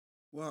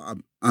Well,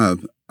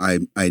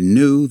 I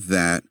knew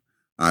that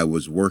I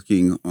was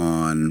working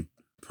on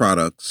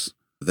products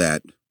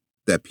that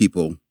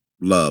people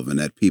love and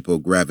that people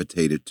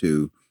gravitated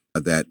to,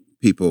 that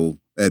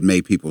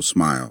made people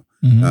smile.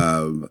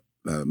 Mhm.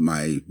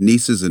 My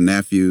nieces and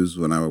nephews,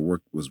 when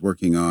was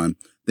working on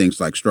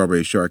things like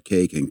strawberry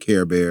shortcake and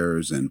Care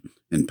Bears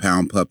and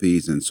Pound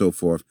Puppies and so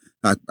forth,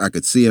 I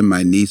could see in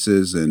my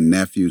nieces and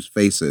nephews'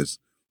 faces,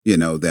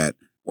 that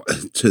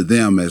to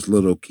them as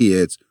little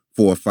kids,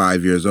 4 or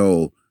 5 years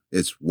old,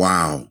 it's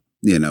wow,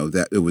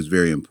 that it was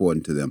very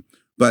important to them.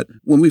 But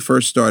when we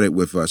first started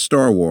with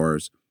Star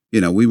Wars,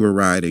 we were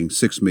riding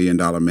 $6 Million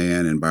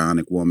Man and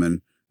Bionic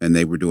Woman, and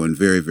they were doing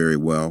very, very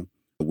well.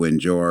 When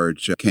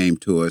George came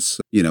to us,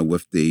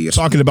 with the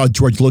Talking about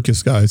George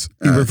Lucas, guys.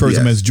 He refers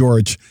to him as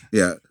George.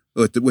 yeah,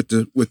 with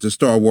the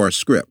Star Wars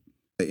script,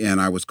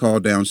 and I was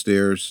called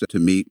downstairs to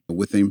meet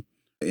with him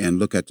and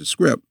look at the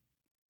script,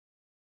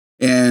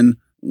 and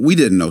we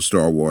didn't know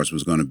Star Wars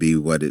was going to be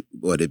what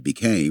it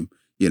became.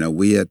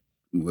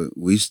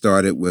 We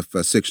started with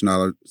a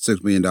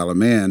 $6 Million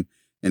Man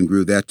and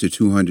grew that to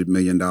 $200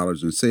 million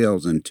in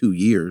sales in 2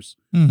 years,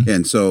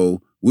 and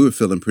so we were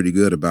feeling pretty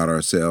good about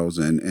ourselves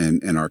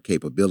and our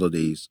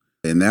capabilities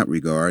in that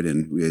regard.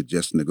 And we had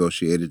just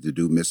negotiated to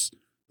do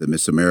the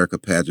Miss America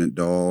pageant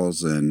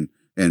dolls, and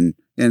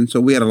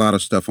so we had a lot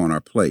of stuff on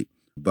our plate.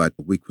 But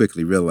we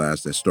quickly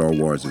realized that Star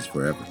Wars is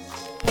forever.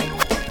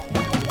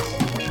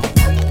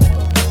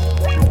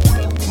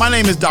 My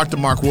name is Dr.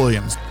 Mark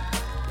Williams.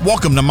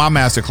 Welcome to my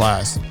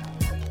masterclass.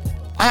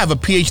 I have a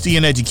PhD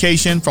in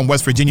education from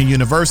West Virginia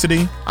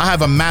University. I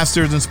have a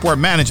master's in sport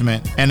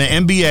management and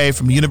an MBA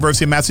from the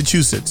University of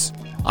Massachusetts.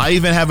 I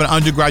even have an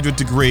undergraduate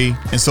degree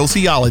in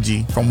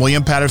sociology from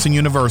William Patterson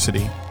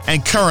University.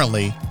 And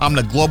currently, I'm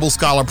the Global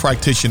Scholar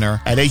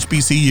Practitioner at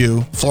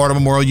HBCU, Florida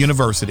Memorial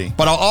University.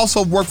 But I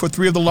also work for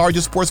 3 of the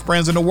largest sports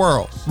brands in the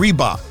world,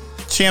 Reebok,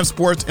 Champ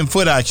Sports, and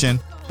Foot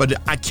Action. But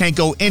I can't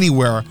go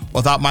anywhere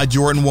without my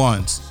Jordan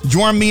 1s.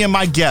 Join me and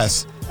my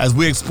guests as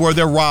we explore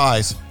their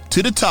rise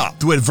to the top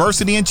through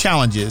adversity and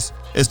challenges.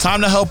 It's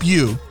time to help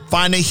you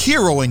find a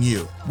hero in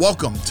you.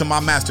 Welcome to my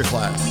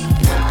masterclass.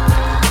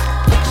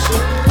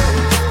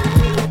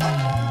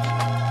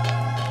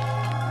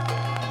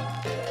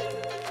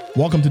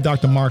 Welcome to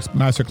Dr. Mark's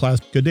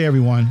Masterclass. Good day,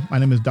 everyone. My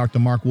name is Dr.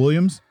 Mark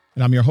Williams,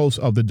 and I'm your host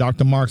of the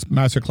Dr. Mark's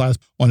Masterclass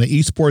on the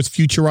Esports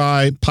Future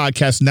Eye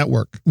Podcast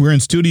Network. We're in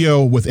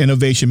studio with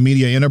Innovation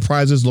Media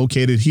Enterprises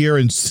located here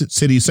in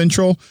City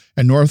Central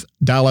and North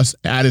Dallas,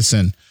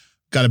 Addison.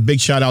 Got a big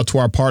shout out to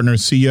our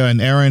partners, Sia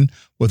and Aaron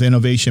with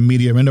Innovation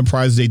Media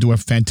Enterprises. They do a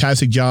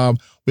fantastic job.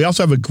 We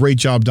also have a great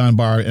job done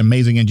by our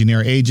amazing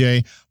engineer,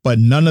 AJ, but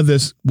none of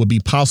this would be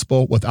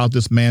possible without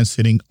this man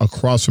sitting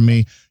across from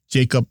me,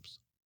 Jacob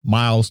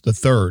Miles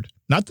III.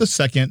 Not the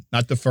second,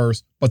 not the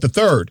first, but the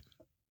third.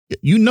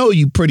 You know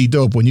you pretty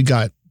dope when you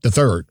got the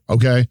third,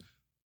 okay?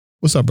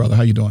 What's up, brother?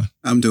 How you doing?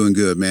 I'm doing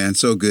good, man.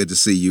 So good to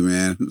see you,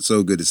 man.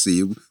 So good to see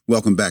you.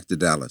 Welcome back to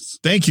Dallas.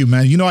 Thank you,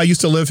 man. You know, I used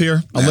to live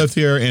here. I lived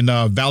here in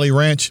Valley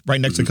Ranch, right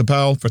next to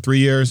Capel for 3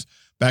 years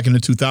back in the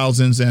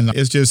 2000s. And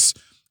it's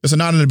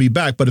an honor to be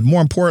back. But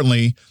more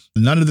importantly,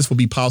 none of this would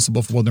be possible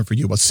if it wasn't for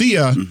you. But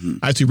Sia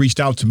actually reached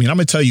out to me. And I'm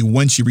going to tell you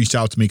when she reached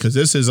out to me, because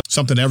this is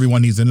something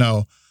everyone needs to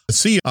know.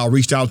 Sia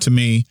reached out to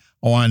me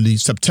on the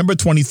September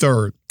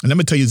 23rd. And let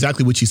me tell you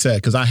exactly what she said,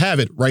 because I have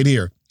it right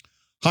here.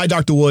 Hi,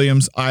 Dr.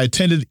 Williams. I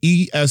attended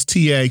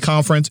ESTA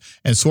conference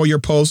and saw your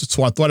post,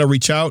 so I thought I'd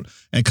reach out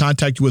and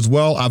contact you as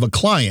well. I have a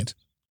client.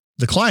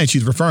 The client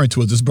she's referring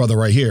to is this brother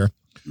right here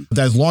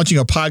that is launching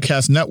a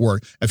podcast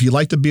network. If you'd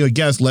like to be a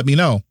guest, let me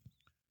know.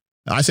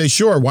 I say,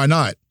 sure, why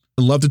not?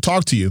 I'd love to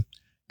talk to you.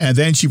 And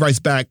then she writes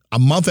back a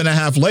month and a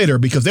half later,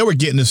 because they were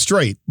getting this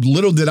straight.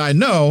 Little did I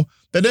know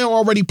that they were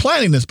already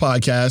planning this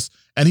podcast,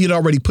 and he had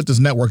already put this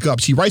network up.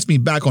 She writes me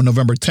back on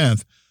November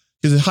 10th.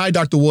 She says, hi,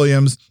 Dr.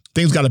 Williams.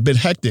 Things got a bit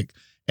hectic.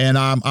 And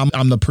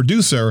I'm the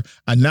producer,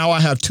 and now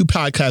I have 2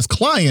 podcast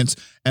clients,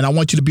 and I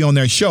want you to be on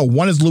their show.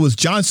 One is Lewis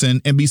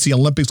Johnson, NBC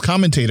Olympics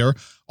commentator,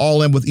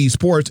 All In with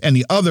Esports, and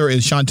the other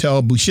is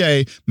Chantel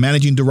Boucher,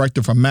 managing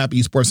director for MAP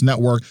Esports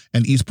Network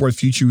and Esports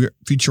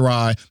Future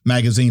Eye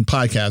magazine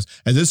podcast.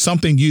 Is this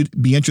something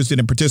you'd be interested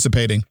in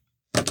participating?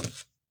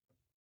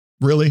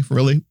 Really?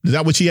 Is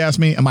that what she asked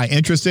me? Am I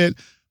interested?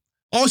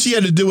 All she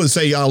had to do was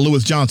say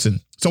Lewis Johnson,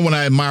 someone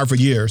I admired for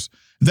years.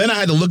 Then I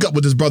had to look up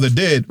what this brother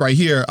did right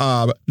here,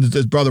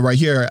 this brother right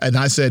here. And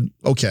I said,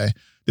 okay,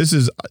 this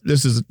is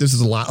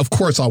a lot. Of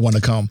course I want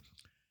to come.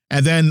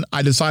 And then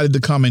I decided to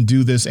come and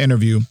do this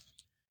interview.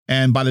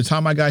 And by the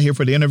time I got here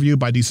for the interview,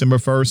 by December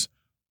 1st,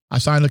 I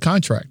signed the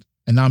contract.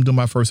 And now I'm doing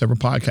my first ever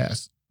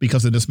podcast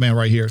because of this man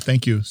right here.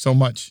 Thank you so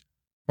much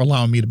for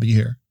allowing me to be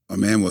here. Oh,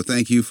 man. Well,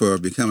 thank you for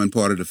becoming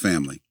part of the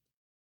family.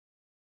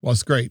 Well,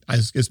 it's great.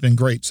 It's been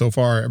great so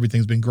far.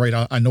 Everything's been great.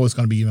 I know it's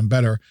going to be even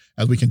better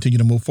as we continue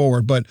to move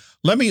forward. But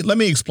let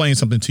me explain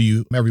something to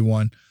you,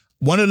 everyone.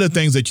 One of the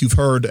things that you've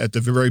heard at the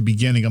very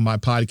beginning of my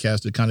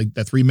podcast,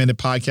 that 3-minute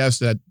podcast,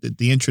 that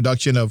the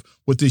introduction of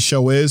what this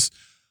show is,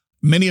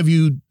 many of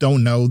you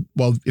don't know.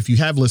 Well, if you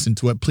have listened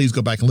to it, please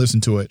go back and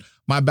listen to it.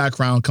 My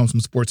background comes from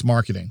sports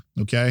marketing,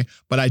 okay?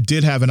 But I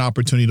did have an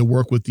opportunity to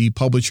work with the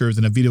publishers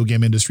in the video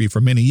game industry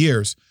for many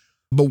years.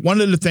 But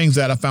one of the things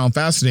that I found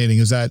fascinating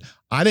is that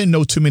I didn't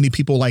know too many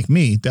people like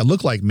me that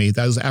look like me,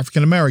 that was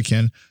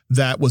African-American,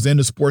 that was in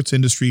the sports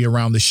industry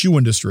around the shoe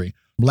industry.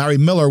 Larry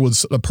Miller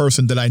was a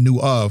person that I knew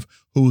of,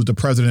 who was the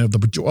president of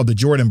the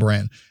Jordan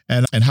brand,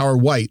 and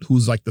Howard White,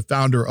 who's like the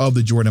founder of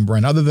the Jordan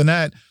brand. Other than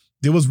that,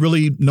 there was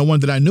really no one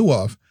that I knew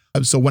of.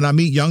 So when I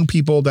meet young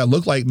people that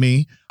look like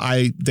me,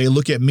 they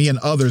look at me and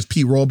others,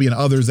 Pete Roby and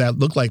others that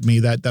look like me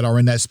that are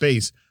in that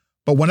space.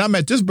 But when I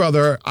met this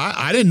brother,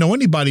 I didn't know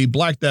anybody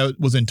black that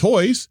was in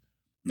toys.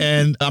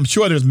 And I'm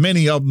sure there's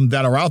many of them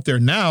that are out there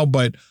now,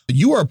 but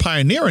you were a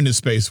pioneer in this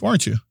space,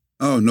 weren't you?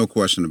 Oh, no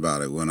question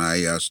about it. When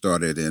I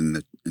started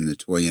in the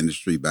toy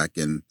industry back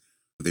in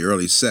the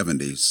early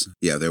 70s,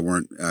 yeah, there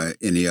weren't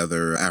any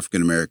other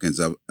African Americans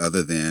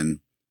other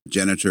than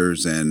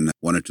janitors and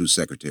one or two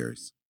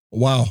secretaries.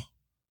 Wow.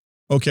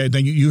 Okay,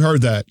 then you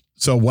heard that.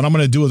 So what I'm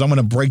going to do is I'm going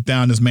to break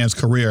down this man's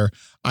career.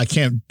 I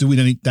can't do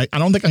it I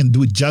don't think I can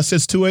do it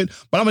justice to it,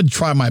 but I'm going to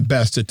try my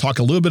best to talk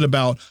a little bit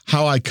about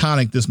how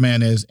iconic this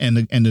man is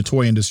in the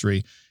toy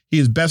industry. He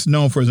is best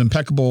known for his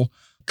impeccable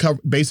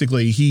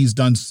basically, he's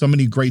done so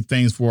many great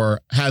things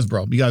for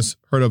Hasbro. You guys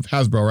heard of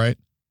Hasbro, right?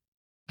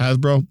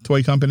 Hasbro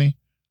toy company?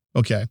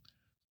 Okay.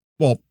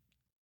 Well,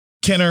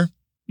 Kenner,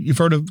 you've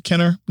heard of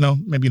Kenner? No,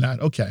 maybe not.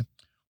 Okay.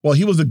 Well,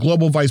 he was the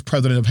global vice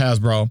president of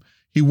Hasbro.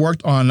 He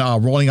worked on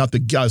rolling out the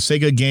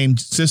Sega game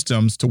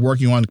systems to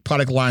working on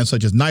product lines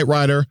such as Knight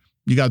Rider.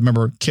 You guys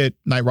remember Kit,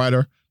 Knight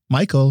Rider?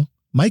 Michael,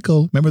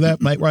 remember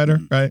that? Knight Rider,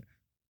 right?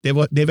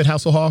 David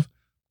Hasselhoff.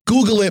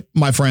 Google it,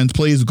 my friends.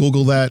 Please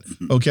Google that,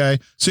 okay?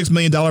 $6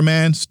 Million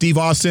Man, Steve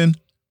Austin.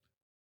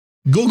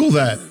 Google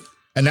that.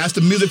 And that's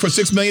the music for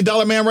 $6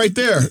 Million Man right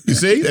there. You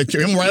see?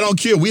 I'm right on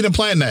cue. We didn't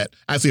plan that.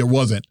 Actually, it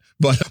wasn't.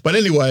 But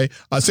anyway,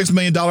 $6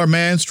 Million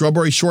Man,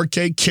 Strawberry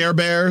Shortcake, Care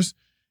Bears,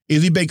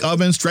 Easy Bake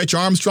Oven, Stretch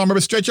Armstrong.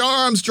 Remember Stretch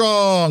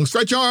Armstrong?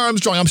 Stretch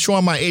Armstrong. I'm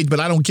showing my age, but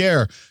I don't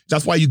care.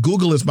 That's why you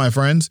Google this, my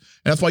friends.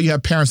 And that's why you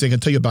have parents that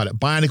can tell you about it.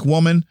 Bionic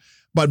Woman.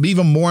 But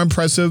even more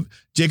impressive,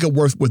 Jacob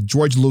worked with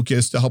George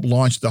Lucas to help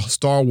launch the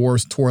Star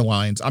Wars toy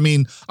lines. I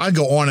mean, I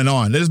go on and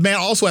on. This man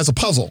also has a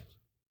puzzle.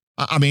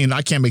 I mean,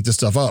 I can't make this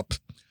stuff up.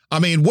 I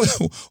mean,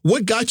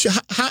 what got you?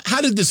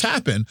 How did this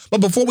happen?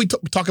 But before we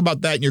talk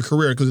about that in your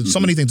career, because there's so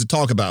many things to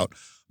talk about,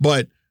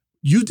 but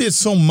you did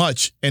so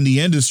much in the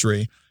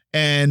industry,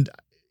 and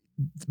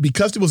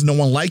because there was no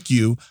one like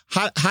you,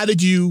 how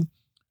did you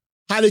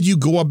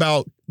go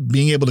about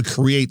being able to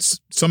create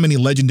so many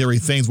legendary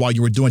things while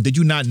you were doing? Did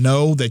you not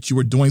know that you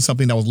were doing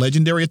something that was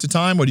legendary at the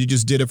time, or you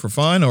just did it for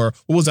fun, or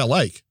what was that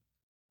like?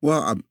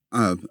 Well,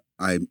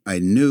 I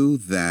knew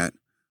that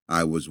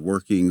I was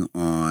working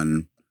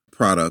on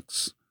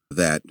products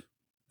that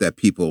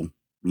people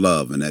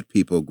love and that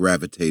people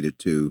gravitated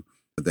to,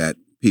 that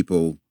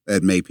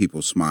made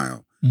people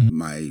smile. Mm-hmm.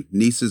 My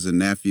nieces and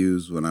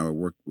nephews, when I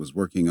was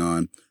working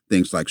on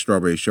things like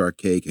Strawberry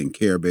Shortcake and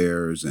Care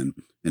Bears and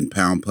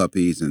Pound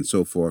Puppies and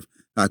so forth,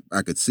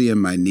 I could see in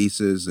my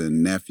nieces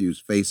and nephews'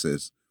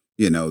 faces,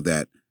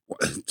 that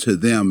to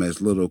them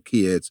as little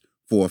kids,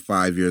 4 or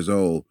 5 years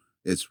old,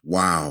 it's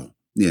wow,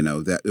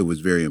 that it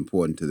was very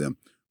important to them.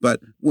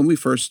 But when we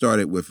first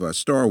started with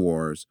Star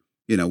Wars,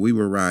 we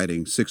were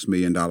riding $6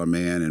 Million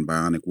Man and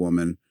Bionic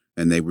Woman,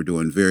 and they were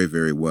doing very,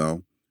 very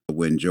well.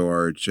 When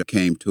George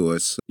came to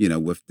us,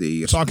 with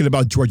the talking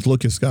about George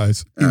Lucas,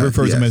 guys, he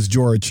refers him as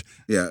George.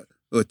 Yeah,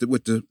 with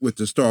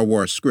the Star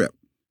Wars script,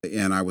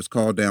 and I was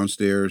called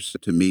downstairs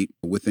to meet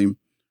with him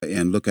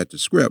and look at the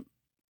script,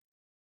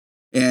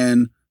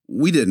 and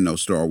we didn't know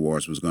Star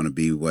Wars was going to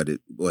be what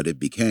it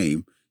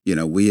became.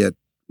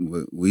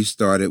 We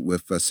started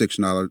with a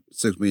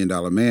 $6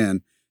 Million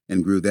Man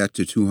and grew that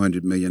to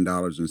 $200 million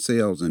in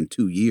sales in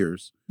 2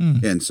 years,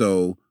 and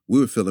so we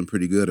were feeling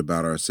pretty good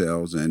about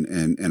ourselves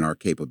and our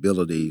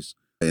capabilities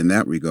in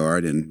that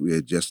regard. And we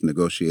had just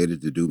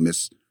negotiated to do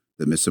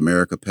the Miss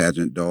America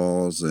pageant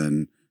dolls.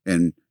 And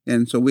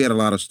so we had a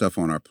lot of stuff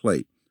on our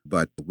plate,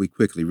 but we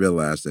quickly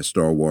realized that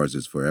Star Wars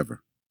is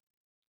forever.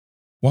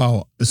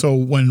 Wow. So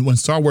when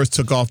Star Wars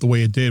took off the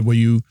way it did, did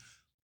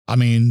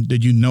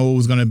you know it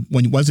was going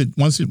to, once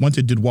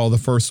it did well, the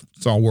first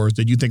Star Wars,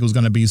 did you think it was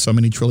going to be so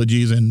many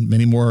trilogies and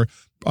many more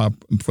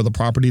for the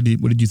property?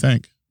 What did you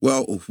think?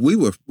 Well, we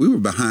were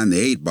behind the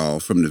 8 ball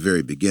from the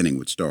very beginning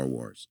with Star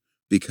Wars,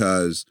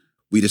 because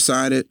we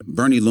decided,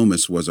 Bernie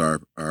Loomis was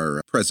our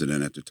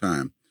president at the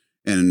time,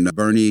 and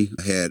Bernie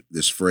had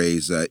this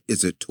phrase,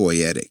 is it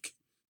toyetic?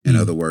 In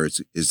other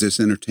words, is this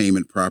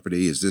entertainment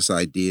property? Is this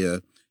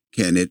idea,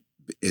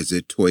 is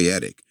it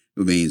toyetic?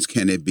 It means,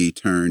 can it be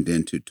turned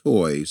into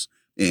toys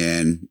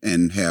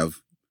and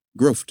have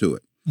growth to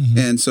it? Mm-hmm.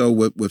 And so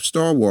with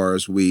Star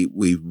Wars, we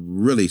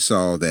really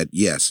saw that,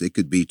 yes, it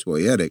could be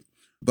toyetic,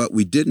 but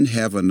we didn't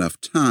have enough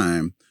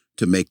time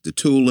to make the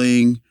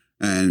tooling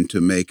and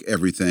to make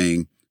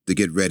everything to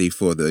get ready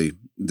for the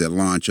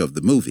launch of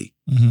the movie.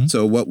 Mm-hmm.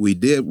 So what we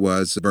did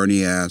was,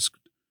 Bernie asked,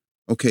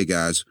 okay,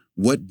 guys,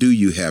 what do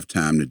you have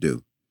time to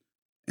do?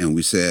 And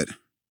we said,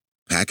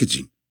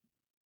 packaging.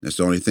 That's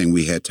the only thing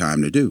we had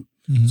time to do.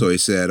 Mm-hmm. So he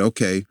said,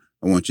 okay,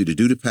 I want you to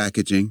do the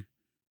packaging,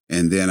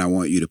 and then I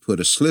want you to put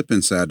a slip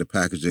inside the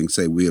packaging,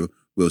 say we'll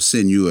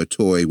send you a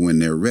toy when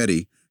they're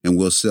ready, and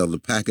we'll sell the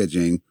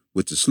packaging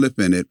with the slip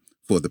in it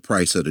for the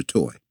price of the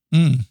toy.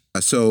 Mm.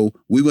 So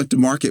we went to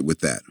market with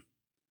that,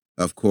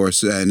 of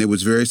course, and it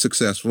was very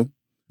successful,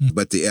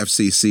 but the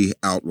FCC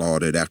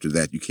outlawed it after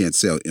that. You can't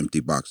sell empty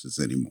boxes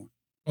anymore.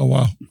 Oh,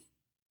 wow.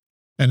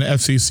 And the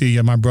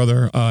FCC, my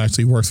brother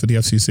actually works for the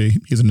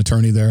FCC. He's an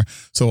attorney there.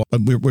 So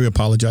we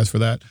apologize for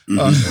that.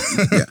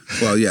 Mm-hmm. Yeah.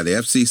 Well, yeah, the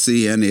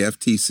FCC and the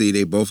FTC,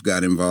 they both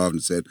got involved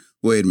and said,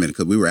 wait a minute,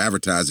 because we were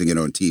advertising it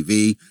on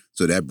TV.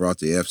 So that brought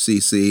the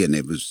FCC, and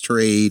it was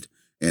trade,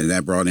 and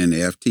that brought in the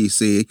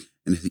FTC.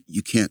 And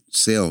you can't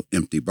sell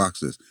empty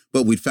boxes.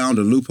 But we found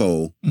a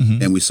loophole,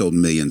 and we sold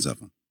millions of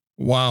them.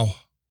 Wow.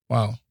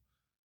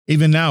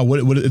 Even now, what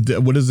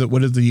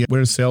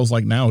are sales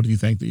like now, do you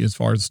think, as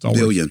far as Star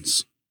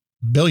Wars?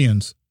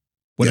 Billions.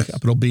 What a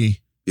capital B.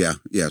 Yeah.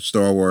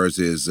 Star Wars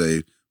is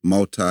a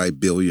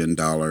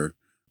multi-billion-dollar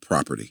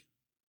property.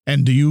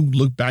 And do you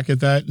look back at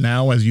that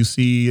now as you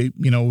see,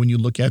 when you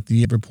look at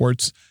the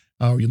reports,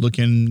 you're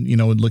looking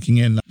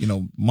in,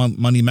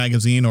 Money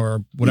Magazine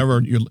or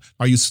whatever,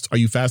 are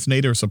you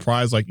fascinated or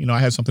surprised? Like, I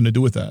had something to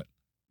do with that.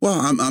 Well,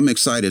 I'm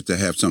excited to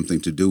have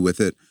something to do with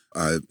it.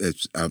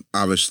 It's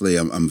obviously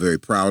I'm very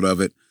proud of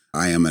it.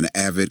 I am an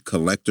avid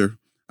collector.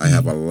 I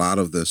have a lot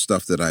of the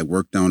stuff that I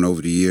worked on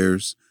over the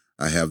years.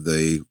 I have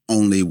the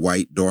only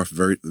white Darth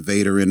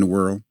Vader in the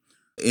world.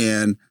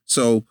 And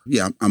so,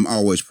 yeah, I'm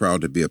always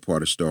proud to be a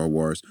part of Star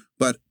Wars.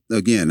 But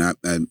again,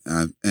 I'm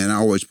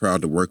always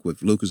proud to work with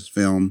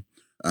Lucasfilm.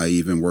 I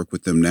even work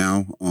with them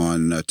now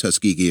on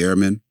Tuskegee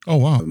Airmen. Oh,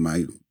 wow.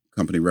 My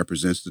company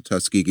represents the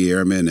Tuskegee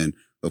Airmen. And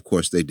of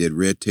course, they did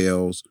Red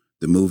Tails,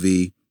 the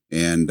movie,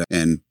 and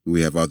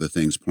we have other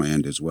things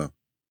planned as well.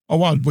 Oh,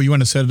 wow. Were you on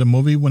the set of the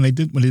movie when they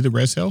did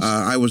Red Tails?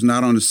 I was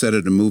not on the set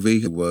of the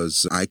movie.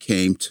 I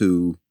came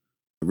to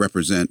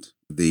represent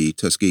the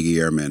Tuskegee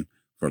Airmen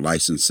for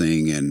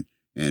licensing and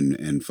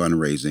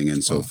fundraising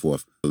and so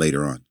forth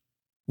later on.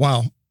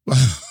 Wow.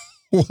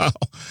 Wow.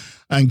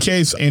 In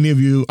case any of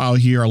you out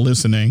here are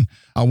listening,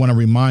 I want to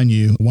remind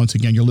you, once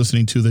again, you're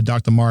listening to the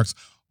Dr. Marks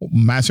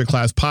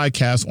Masterclass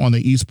podcast on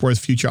the Esports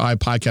Future Eye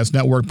Podcast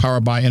Network,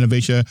 powered by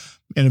Innovation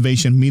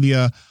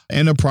Media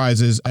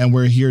Enterprises. And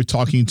we're here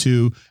talking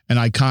to an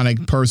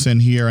iconic person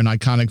here, an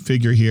iconic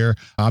figure here.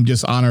 I'm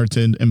just honored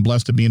and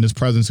blessed to be in his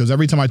presence, because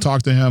every time I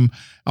talk to him,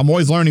 I'm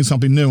always learning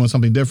something new and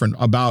something different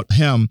about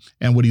him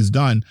and what he's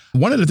done.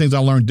 One of the things I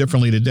learned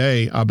differently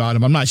today about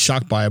him, I'm not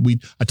shocked by it.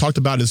 I talked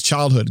about his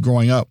childhood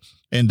growing up.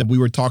 And we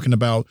were talking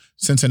about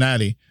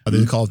Cincinnati.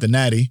 They call it the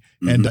Natty.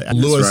 And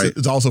Lewis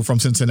is also from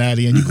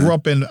Cincinnati. And you grew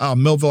up in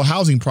Millville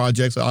housing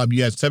projects.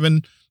 You had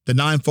 7 to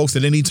 9 folks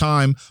at any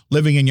time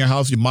living in your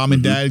house. Your mom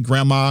and dad,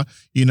 grandma,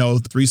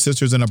 3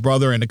 sisters and a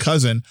brother and a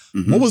cousin.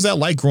 What was that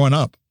like growing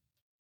up?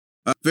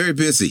 Very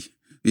busy.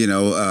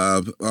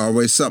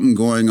 Always something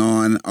going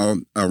on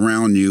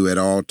around you at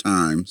all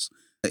times.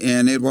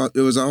 And it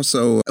was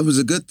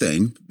a good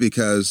thing,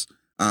 because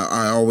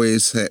I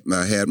always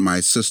had my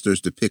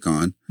sisters to pick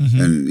on,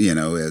 and,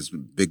 as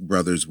big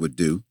brothers would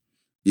do,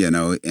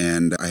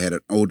 and I had an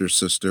older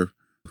sister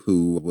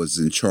who was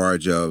in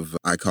charge of,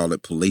 I call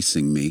it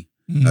policing me,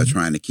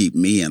 trying to keep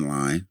me in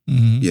line,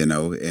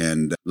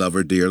 and love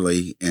her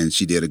dearly. And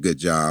she did a good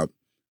job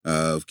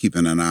of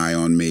keeping an eye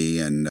on me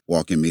and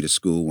walking me to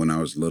school when I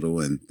was little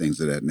and things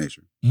of that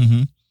nature.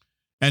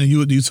 And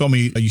you told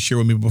me, you shared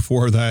with me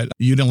before, that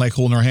you didn't like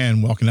holding her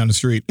hand walking down the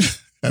street.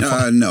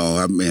 No,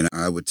 I mean,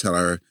 I would tell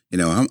her,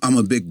 I'm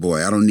a big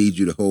boy. I don't need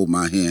you to hold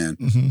my hand,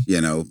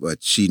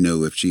 but she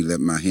knew if she let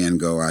my hand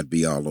go, I'd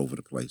be all over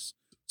the place.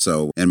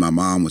 So, and my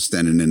mom was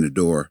standing in the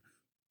door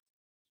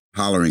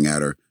hollering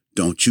at her,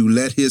 don't you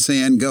let his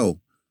hand go.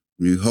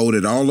 You hold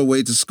it all the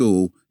way to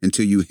school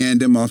until you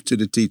hand him off to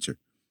the teacher,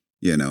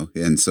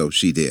 and so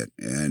she did.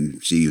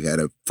 And she had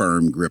a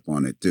firm grip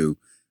on it too.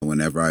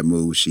 Whenever I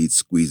moved, she'd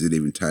squeeze it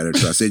even tighter.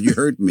 So I said, you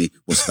hurt me.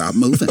 Well, stop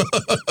moving.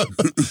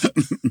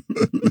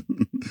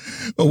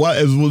 Well,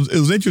 it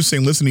was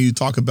interesting listening to you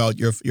talk about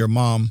your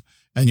mom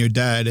and your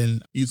dad,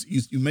 and you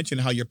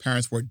mentioned how your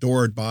parents were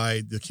adored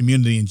by the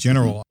community in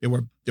general. They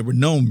were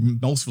known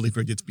mostly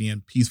for just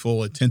being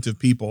peaceful, attentive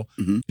people.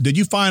 Did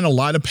you find a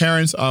lot of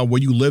parents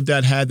where you lived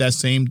at had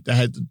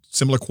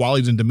similar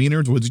qualities and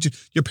demeanors, or was it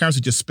just, your parents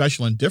are just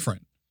special and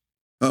different?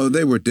 Oh,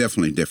 they were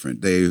definitely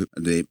different. The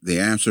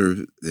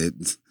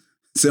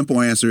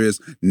simple answer is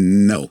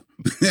no.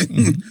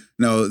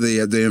 No,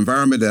 the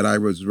environment that I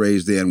was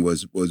raised in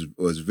was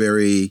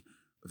very,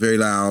 very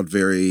loud,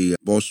 very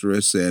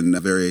boisterous, and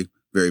very,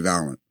 very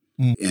violent,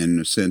 in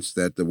the sense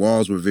that the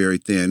walls were very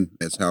thin,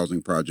 as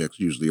housing projects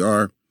usually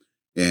are,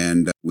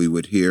 and we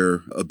would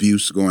hear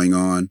abuse going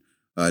on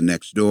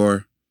next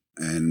door,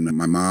 and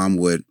my mom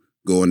would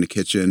go in the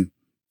kitchen,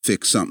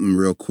 fix something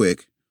real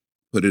quick,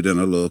 put it in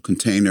a little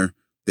container,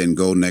 then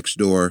go next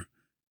door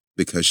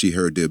because she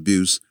heard the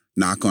abuse,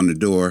 knock on the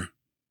door,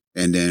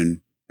 and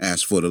then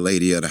asked for the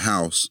lady of the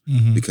house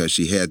Mhm. because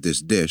she had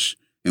this dish.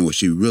 And what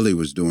she really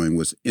was doing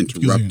was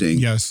interrupting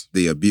Yes.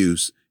 the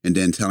abuse and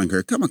then telling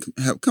her, come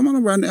on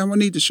around. I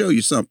need to show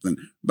you something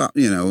about,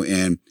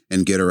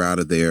 and get her out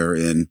of there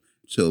and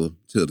till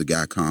the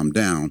guy calmed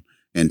down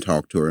and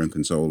talked to her and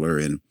console her.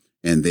 And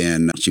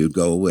then she would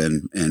go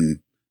and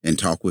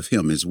talk with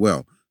him as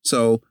well.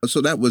 So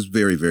that was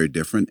very, very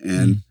different.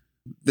 And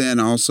then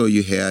also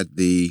you had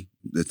the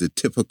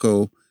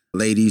typical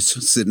ladies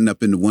sitting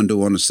up in the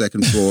window on the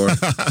second floor,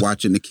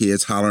 watching the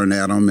kids, hollering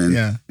at them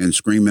and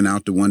screaming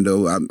out the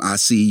window, I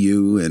see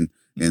you, and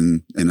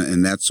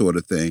that sort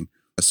of thing.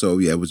 So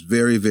yeah, it was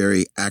very,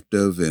 very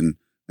active and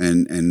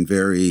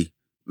very,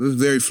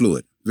 very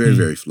fluid, very,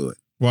 very fluid.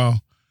 Wow.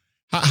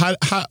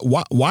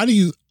 Why do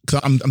you,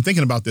 cause I'm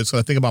thinking about this, cause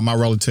I think about my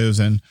relatives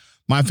and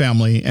my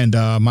family, and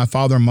my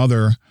father and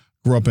mother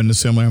grew up in a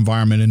similar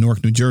environment in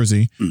Newark, New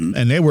Jersey. Mm-hmm.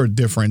 And they were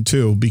different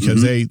too,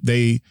 because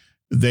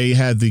they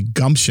had the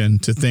gumption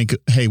to think,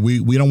 hey,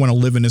 we don't want to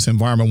live in this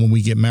environment when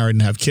we get married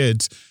and have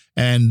kids.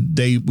 And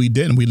we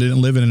didn't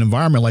live in an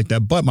environment like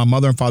that. But my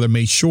mother and father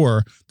made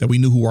sure that we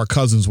knew who our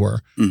cousins were.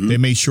 Mm-hmm. They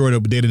made sure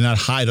that they did not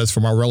hide us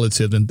from our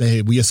relatives, and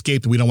we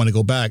escaped. We don't want to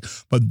go back.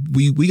 But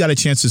we got a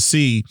chance to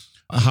see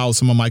how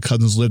some of my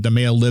cousins lived that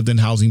may have lived in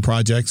housing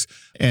projects.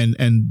 And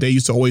they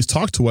used to always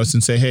talk to us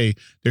and say, hey,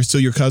 they're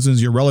still your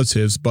cousins, your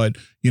relatives, but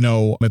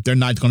if they're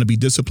not going to be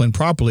disciplined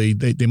properly,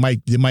 they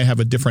might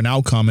have a different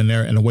outcome in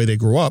the way they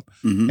grew up.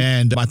 Mm-hmm.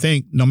 And I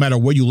think no matter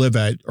where you live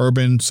at,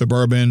 urban,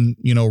 suburban,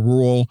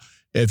 rural,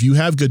 if you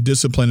have good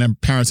discipline and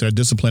parents that are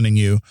disciplining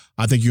you,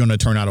 I think you're going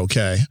to turn out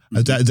okay.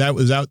 Mm-hmm.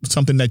 Is that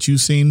something that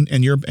you've seen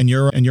in your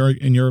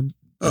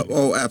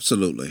Oh,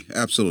 absolutely.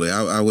 Absolutely.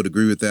 I would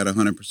agree with that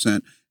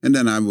 100%. And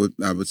then I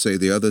would say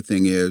the other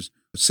thing is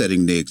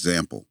setting the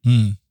example,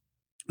 and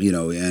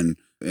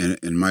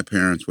my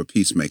parents were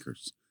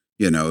peacemakers,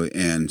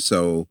 and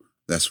so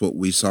that's what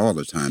we saw all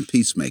the time,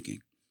 peacemaking,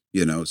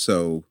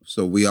 so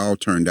we all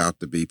turned out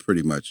to be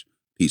pretty much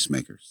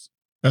peacemakers.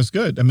 That's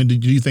good. I mean, do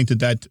you think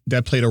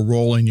that played a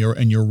role in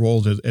your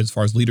roles as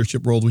far as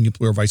leadership roles when you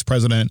were vice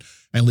president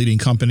and leading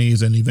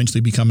companies and eventually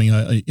becoming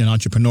an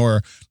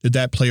entrepreneur? Did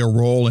that play a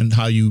role in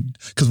how you?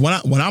 Because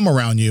when I'm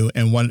around you,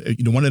 and one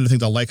of the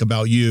things I like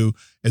about you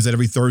is that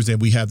every Thursday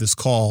we have this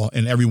call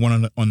and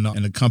everyone in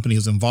the company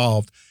is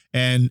involved,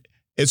 and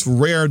it's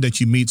rare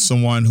that you meet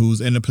someone who's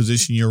in the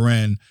position you're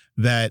in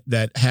that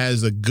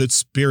has a good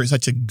spirit,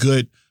 such a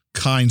good,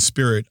 kind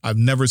spirit. I've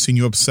never seen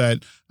you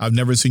upset. I've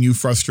never seen you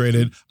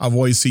frustrated. I've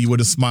always seen you with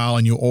a smile,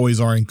 and you always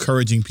are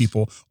encouraging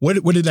people. Where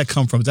did that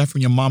come from? Is that from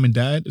your mom and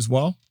dad as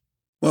well?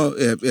 Well,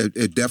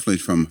 it definitely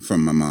from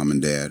my mom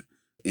and dad.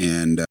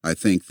 And I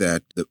think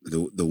that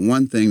the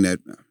one thing that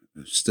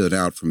stood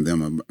out from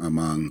them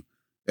among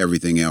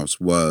everything else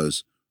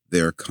was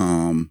their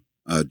calm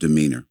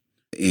demeanor.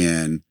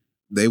 And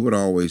they would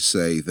always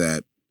say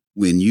that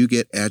when you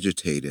get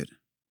agitated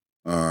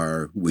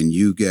or when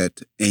you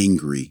get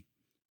angry,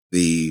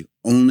 the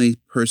only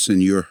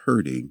person you're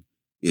hurting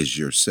is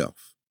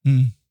yourself,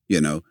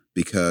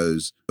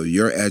 because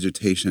your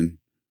agitation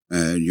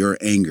and your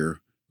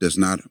anger does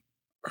not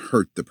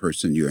hurt the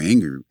person you're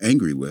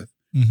angry with.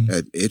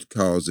 Mm-hmm. It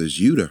causes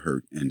you to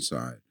hurt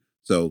inside.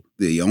 So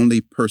the only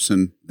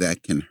person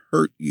that can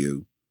hurt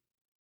you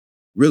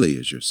really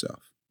is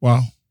yourself.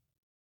 Wow.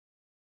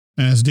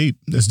 And that's deep.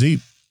 That's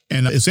deep.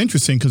 And it's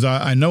interesting because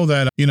I know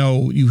that,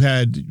 you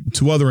had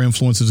two other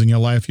influences in your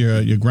life,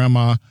 your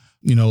grandma,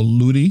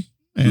 Ludi,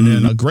 and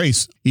then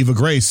Eva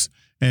Grace.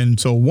 And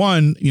so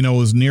one,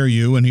 is near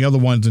you, and the other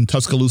one's in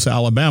Tuscaloosa,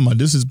 Alabama.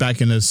 This is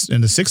back in the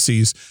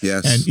 60s.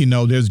 Yes.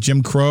 And, there's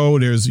Jim Crow,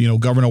 there's,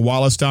 Governor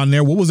Wallace down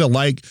there. What was it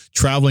like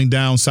traveling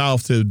down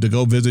south to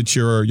go visit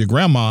your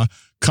grandma,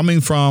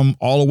 coming from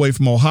all the way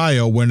from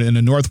Ohio, when in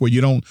the north where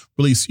you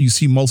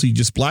see mostly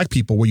just black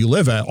people where you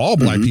live at, all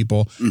black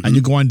people, and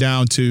you're going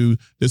down to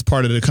this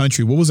part of the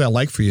country. What was that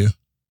like for you?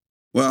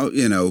 Well,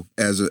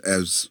 as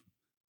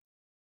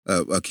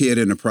a kid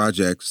in the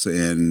projects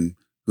and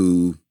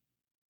who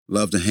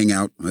loved to hang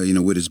out,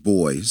 with his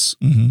boys.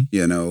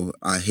 Mm-hmm.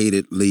 I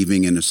hated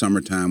leaving in the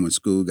summertime when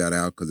school got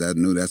out because I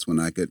knew that's when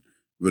I could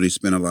really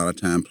spend a lot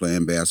of time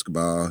playing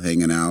basketball,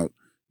 hanging out,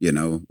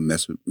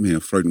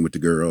 flirting with the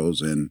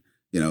girls, and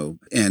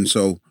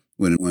so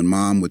when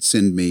mom would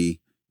send me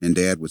and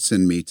dad would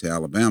send me to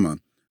Alabama,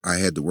 I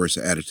had the worst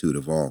attitude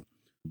of all.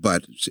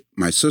 But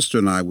my sister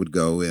and I would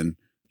go, and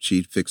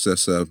she'd fix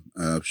us a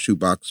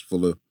shoebox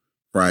full of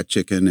fried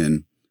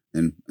chicken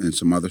and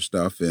some other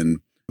stuff,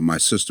 and my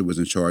sister was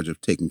in charge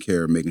of taking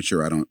care of making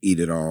sure I don't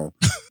eat it all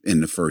in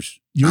the first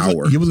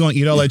hour. You was going to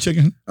eat all that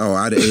chicken? Oh,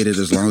 I'd ate it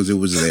as long as it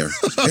was there.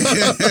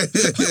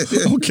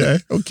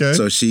 Okay.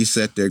 So she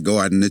sat there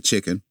guarding the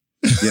chicken,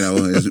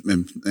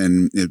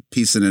 and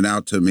piecing it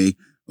out to me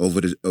over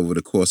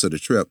the course of the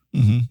trip.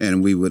 Mm-hmm.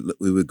 And we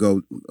would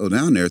go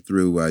down there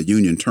through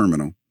Union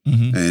Terminal.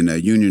 Mm-hmm.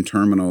 And Union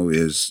Terminal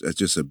is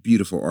just a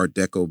beautiful Art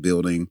Deco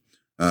building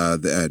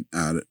that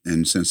out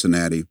in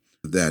Cincinnati.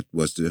 That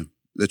was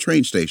the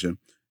train station.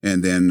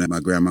 And then my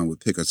grandma would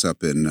pick us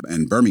up in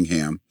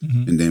Birmingham,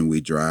 and then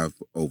we drive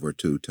over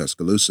to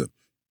Tuscaloosa.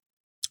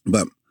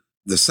 But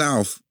the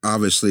South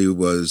obviously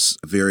was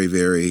very,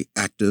 very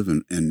active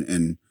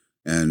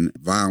and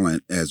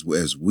violent as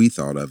we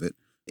thought of it.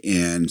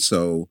 And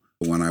so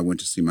when I went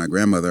to see my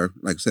grandmother,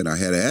 like I said, I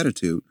had an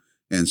attitude.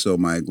 And so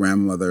my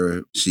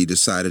grandmother, she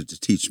decided to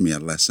teach me a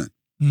lesson.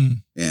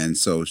 And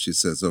so she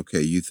says,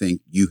 okay, you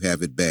think you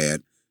have it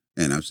bad?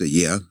 And I said,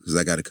 yeah, because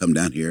I got to come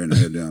down here and I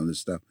had to do all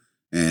this stuff.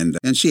 And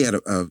she had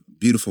a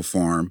beautiful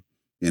farm.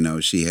 You know,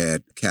 she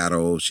had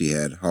cattle, she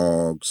had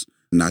hogs,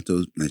 not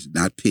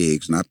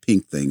pigs, not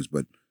pink things,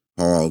 but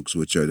hogs,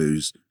 which are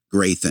those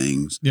gray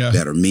things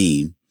that are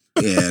mean.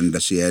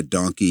 And she had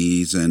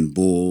donkeys and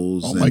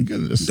bulls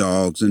and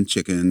dogs and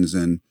chickens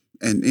and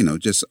you know,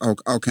 just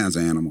all kinds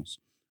of animals.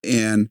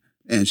 And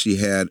she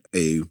had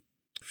a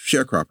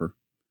sharecropper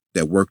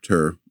that worked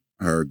her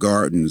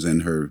gardens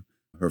and her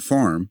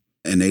farm,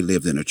 and they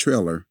lived in a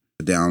trailer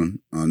down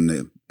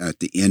at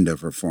the end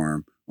of her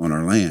farm on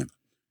our land.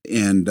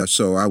 And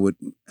so I would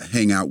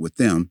hang out with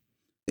them,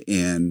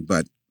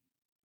 but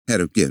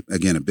had a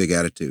big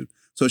attitude.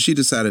 So she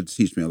decided to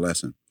teach me a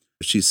lesson.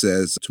 She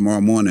says, tomorrow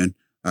morning,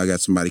 I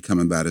got somebody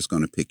coming by that's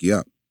going to pick you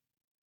up.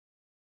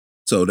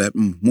 So that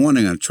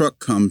morning, a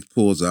truck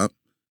pulls up,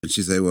 and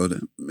she said, well,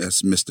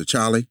 that's Mr.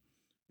 Charlie.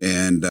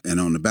 And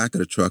on the back of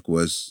the truck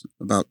was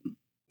about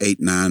 8,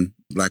 9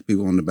 black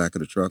people on the back of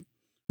the truck.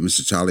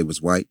 Mr. Charlie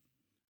was white.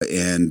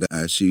 And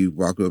she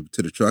walked over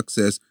to the truck,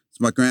 says, it's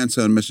my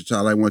grandson, Mr.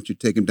 Charlie. I want you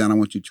to take him down. I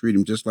want you to treat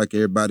him just like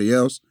everybody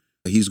else.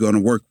 He's going to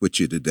work with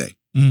you today.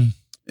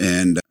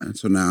 And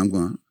so now I'm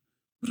going,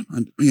 what am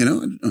I, you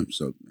know?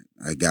 So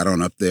I got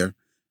on up there,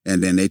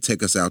 and then they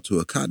take us out to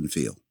a cotton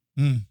field,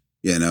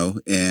 you know?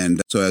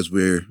 And so as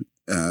we're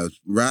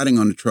riding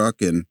on the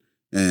truck and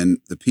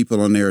the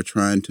people on there are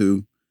trying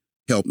to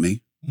help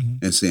me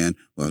and saying,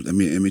 well, let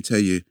me tell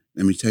you,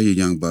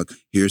 young buck,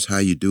 here's how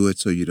you do it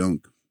so you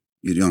don't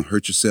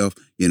hurt yourself.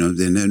 You know,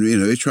 then you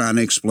know, they're trying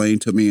to explain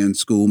to me and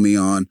school me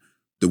on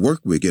the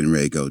work we're getting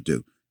ready to go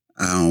do.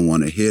 I don't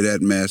want to hear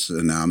that mess,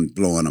 and I'm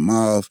blowing them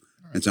off.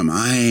 Right. And so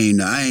I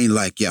ain't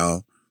like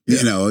y'all,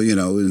 you know,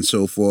 and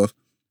so forth.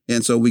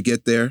 And so we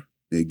get there,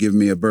 they give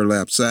me a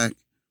burlap sack,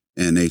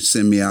 and they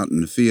send me out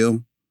in the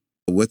field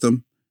with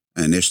them,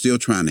 and they're still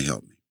trying to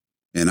help me.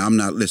 And I'm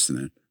not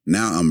listening.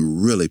 Now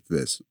I'm really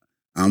pissed.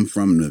 I'm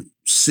from the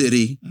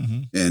city,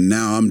 and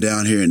now I'm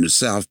down here in the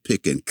South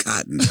picking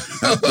cotton.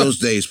 Those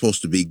days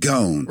supposed to be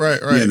gone. Right.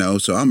 You know,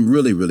 so I'm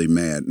really, really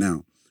mad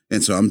now.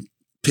 And so I'm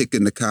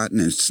picking the cotton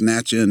and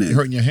snatching. And, you're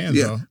hurting your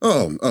hands, though.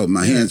 Oh,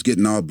 my hands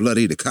getting all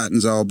bloody. The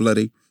cotton's all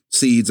bloody.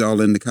 Seeds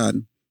all in the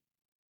cotton.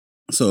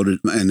 So,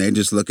 and they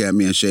just look at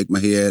me and shake my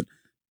head.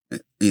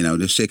 You know,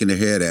 they're shaking their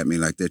head at me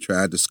like they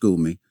tried to school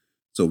me.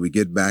 So we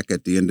get back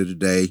at the end of the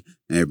day,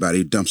 and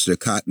everybody dumps their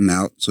cotton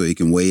out so he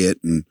can weigh it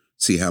and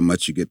see how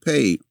much you get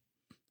paid.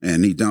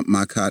 And he dumped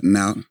my cotton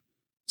out,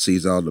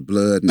 sees all the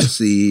blood and the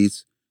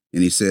seeds,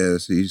 and he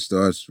starts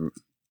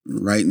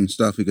writing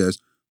stuff. He goes,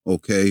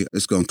 okay,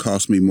 it's going to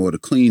cost me more to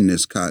clean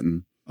this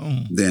cotton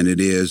than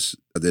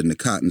the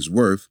cotton's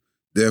worth.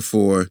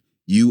 Therefore,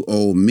 you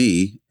owe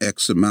me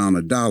X amount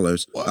of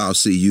dollars. What? I'll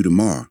see you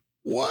tomorrow.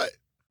 What?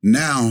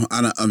 Now,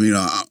 I'm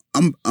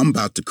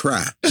about to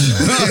cry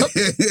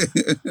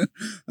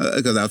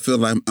because I feel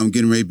like I'm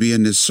getting ready to be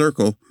in this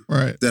circle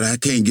that I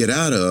can't get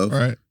out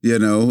of, you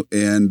know.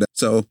 And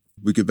so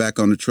we get back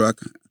on the truck.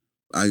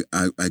 I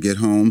get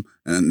home,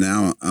 and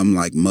now I'm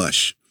like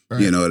mush,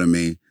 you know what I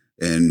mean?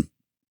 And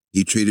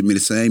he treated me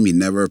the same. He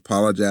never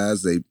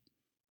apologized. They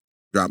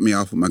dropped me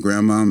off with my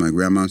grandma. My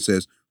grandma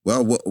says,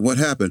 well, what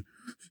happened?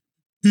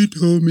 He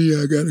told me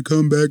I got to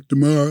come back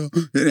tomorrow.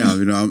 Anyhow,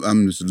 you know,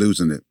 I'm just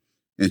losing it.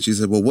 And she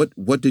said, well,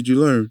 what did you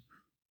learn?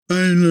 I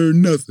ain't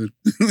learned nothing.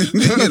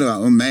 You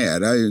know, I'm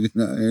mad. I ain't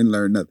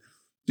learned nothing.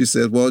 She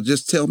said, well,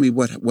 just tell me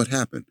what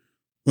happened.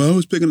 Well, I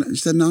was picking.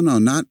 She said, no,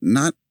 not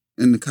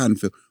in the cotton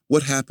field.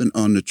 What happened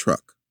on the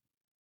truck?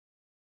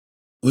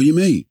 What do you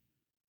mean?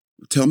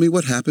 Tell me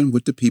what happened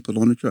with the people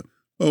on the truck.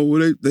 Oh,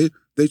 well,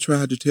 they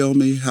tried to tell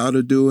me how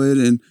to do it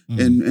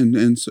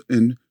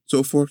and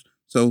so forth.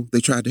 So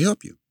they tried to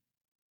help you.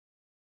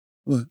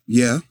 Well,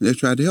 yeah, they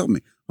tried to help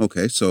me.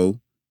 Okay, so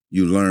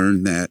you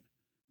learn that,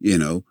 you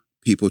know,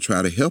 people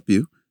try to help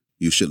you.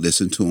 You should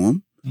listen to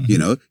them. You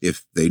know,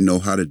 if they know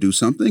how to do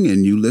something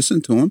and you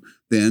listen to them,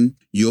 then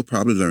you'll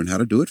probably learn how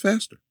to do it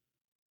faster.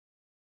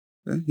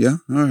 Okay, yeah,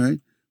 all right.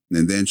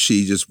 And then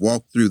she just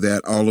walked through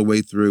that all the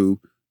way through,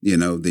 you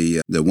know,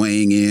 the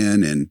weighing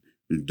in and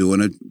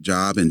doing a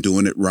job and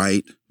doing it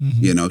right,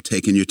 you know,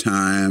 taking your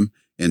time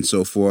and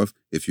so forth.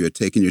 If you had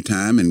taken your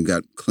time and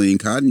got clean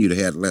cotton, you'd have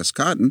had less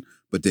cotton,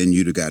 but then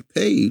you'd have got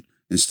paid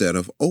instead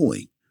of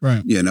owing.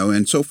 Right. You know,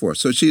 and so forth.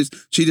 So she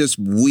just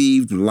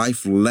weaved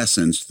life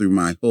lessons through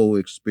my whole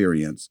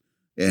experience.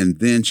 And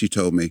then she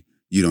told me,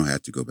 you don't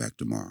have to go back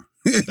tomorrow.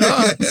 She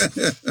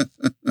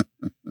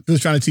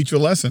was trying to teach you a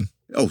lesson.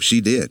 Oh,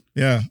 she did.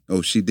 Yeah.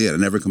 Oh, she did. I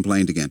never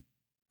complained again.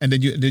 And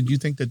did you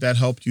think that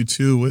helped you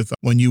too with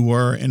when you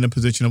were in a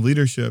position of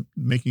leadership,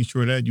 making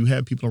sure that you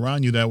had people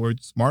around you that were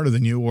smarter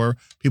than you or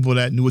people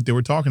that knew what they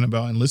were talking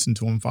about and listened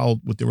to them, followed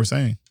what they were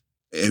saying?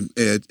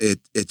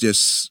 It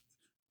just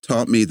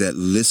taught me that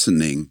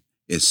listening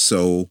is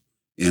so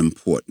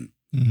important.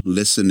 Mhm.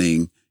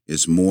 Listening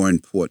is more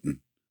important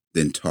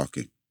than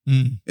talking.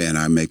 Mm. And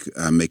I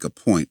make a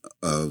point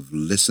of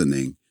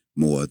listening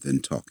more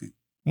than talking.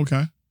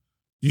 Okay.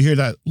 You hear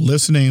that?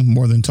 Listening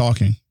more than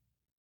talking.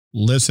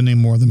 Listening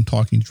more than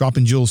talking.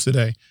 Dropping jewels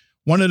today.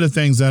 One of the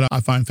things that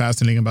I find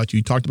fascinating about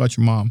you talked about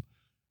your mom,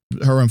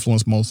 her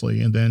influence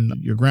mostly, and then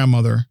your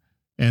grandmother,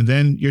 and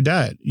then your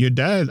dad. Your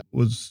dad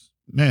was,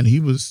 man, he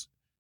was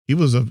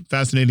a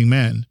fascinating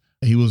man.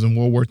 He was in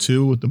World War II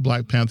with the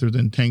Black Panthers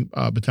and tank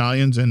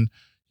battalions, and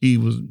he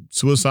was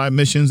suicide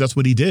missions. That's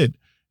what he did.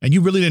 And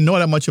you really didn't know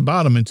that much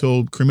about him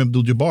until Kareem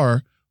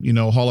Abdul-Jabbar,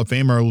 Hall of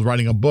Famer, was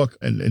writing a book,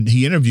 and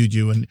he interviewed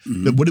you. And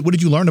what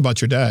did you learn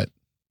about your dad?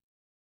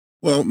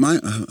 Well,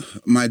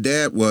 my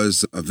dad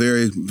was a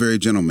very, very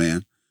gentle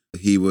man.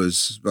 He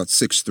was about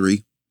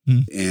 6'3",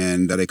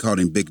 and they called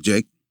him Big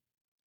Jake.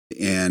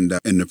 And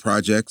in the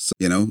projects,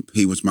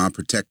 he was my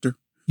protector.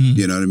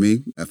 You know what I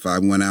mean? If I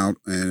went out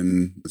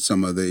and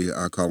some of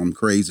I call them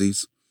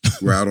crazies,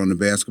 were out on the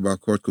basketball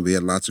court, because we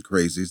had lots of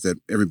crazies that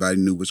everybody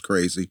knew was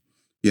crazy,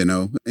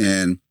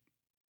 and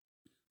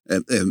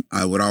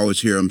I would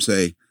always hear him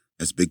say,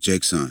 "That's Big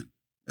Jake's son.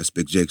 That's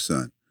Big Jake's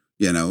son,"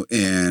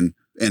 and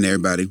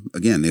everybody,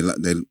 again,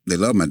 they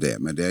love my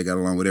dad. My dad got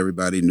along with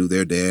everybody, knew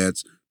their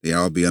dads. They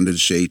all be under the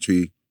shade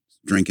tree,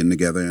 drinking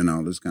together and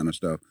all this kind of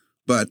stuff.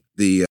 But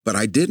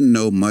I didn't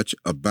know much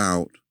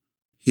about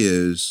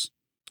his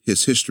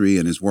history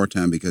and his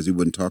wartime because he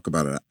wouldn't talk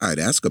about it. I'd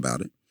ask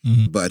about it,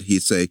 but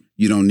he'd say,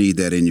 "You don't need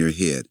that in your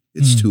head.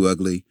 It's too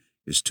ugly.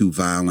 It's too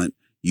violent.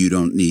 You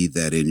don't need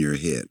that in your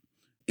head."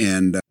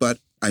 And but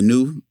I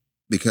knew,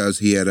 because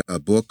he had a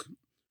book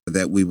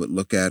that we would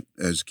look at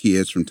as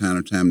kids from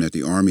time to time that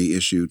the Army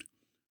issued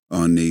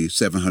on the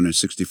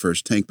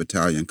 761st Tank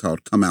Battalion,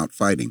 called Come Out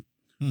Fighting,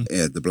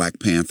 the Black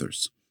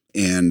Panthers.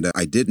 And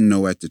I didn't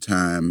know at the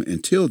time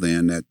until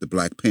then that the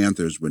Black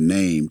Panthers were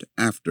named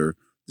after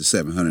the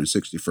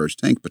 761st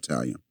Tank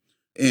Battalion.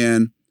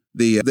 And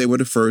they were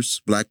the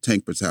first Black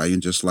Tank Battalion,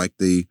 just like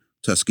the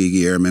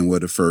Tuskegee Airmen were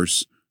the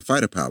first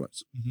fighter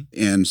pilots.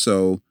 And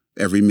so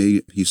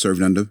he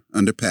served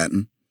under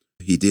Patton.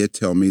 He did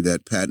tell me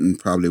that Patton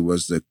probably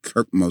was the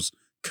most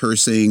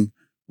cursing,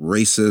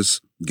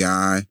 racist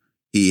guy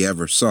he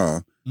ever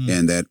saw,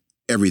 and that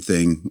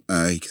everything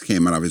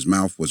came out of his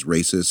mouth was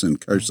racist and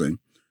cursing.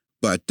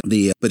 But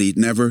he'd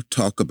never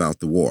talk about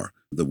the war,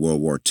 the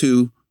World War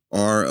II,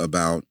 or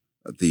about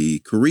the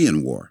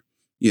Korean War,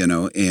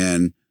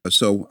 And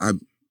so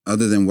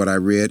other than what I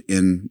read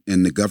in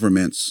the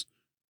government's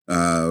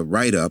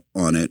write up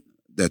on it,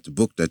 that the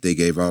book that they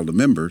gave all the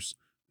members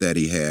that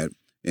he had,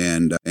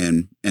 and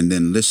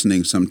then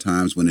listening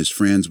sometimes when his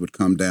friends would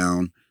come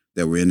down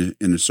that were in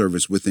the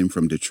service with him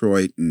from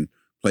Detroit and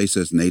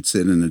places, and they'd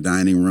sit in the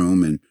dining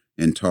room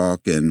and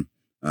talk and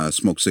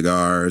smoke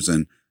cigars,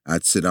 and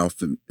I'd sit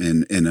off in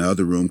the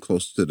other room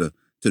close to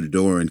the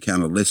door and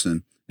kind of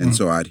listen, and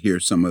so I'd hear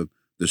some of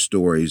the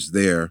stories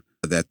there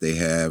that they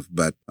have,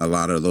 but a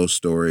lot of those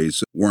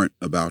stories weren't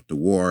about the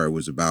war. It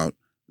was about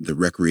the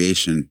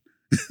recreation,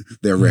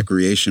 their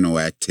recreational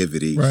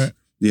activities. Right.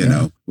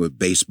 With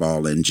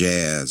baseball and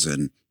jazz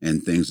and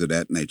things of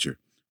that nature.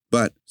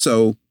 But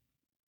so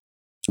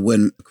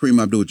when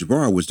Kareem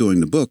Abdul-Jabbar was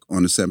doing the book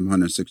on the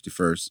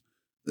 761st,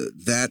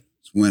 that's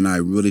when I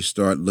really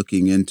started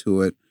looking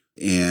into it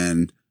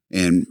and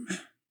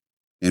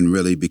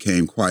really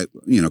became quite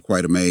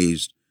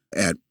amazed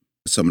at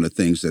some of the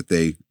things that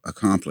they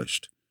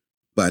accomplished.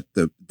 But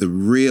the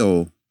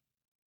real,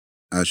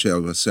 I'll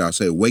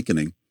say,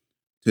 awakening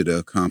to the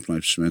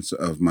accomplishments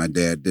of my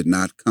dad did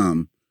not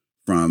come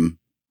from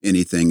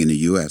anything in the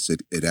U.S.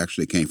 It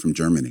actually came from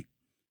Germany.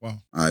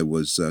 Wow. I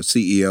was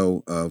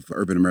CEO of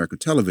Urban America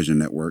Television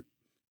Network,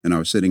 and I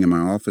was sitting in my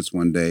office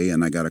one day,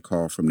 and I got a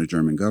call from the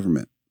German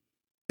government.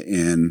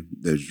 And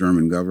the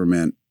German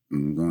government,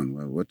 I'm going,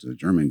 well, what does the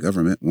German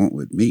government want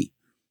with me?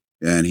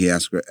 And he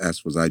asked,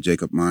 was I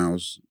Jacob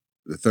Miles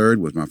III?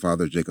 Was my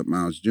father Jacob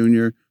Miles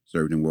Jr.,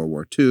 served in World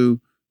War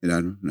II?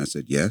 And I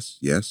said, yes.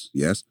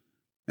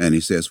 And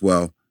he says,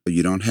 well,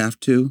 you don't have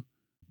to,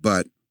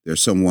 but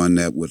there's someone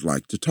that would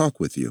like to talk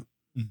with you.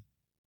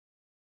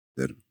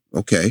 Said,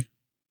 okay.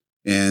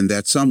 And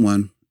that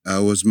someone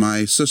was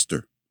my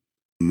sister.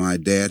 My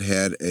dad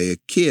had a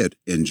kid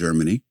in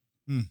Germany,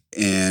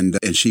 and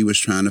she was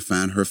trying to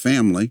find her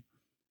family,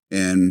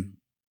 and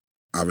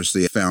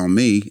obviously found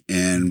me.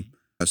 And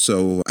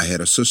so I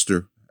had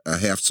a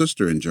half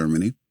sister in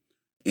Germany,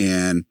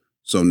 and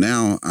so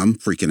now I'm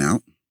freaking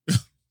out.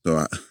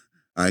 So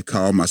I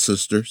call my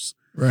sisters.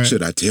 Right.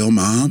 Should I tell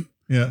mom?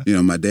 Yeah.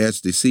 My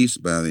dad's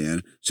deceased by the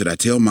end. Should I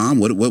tell mom?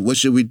 What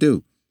should we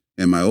do?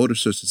 And my older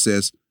sister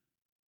says,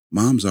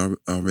 Mom's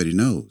already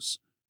knows.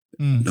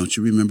 Don't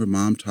you remember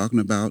Mom talking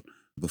about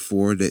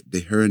before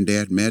that her and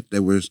Dad met?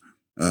 There was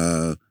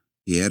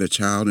he had a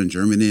child in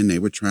Germany and they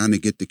were trying to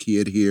get the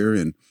kid here.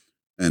 And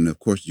of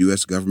course,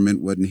 U.S.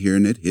 government wasn't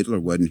hearing it. Hitler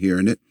wasn't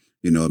hearing it.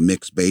 A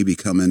mixed baby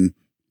coming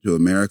to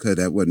America,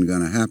 that wasn't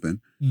going to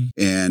happen.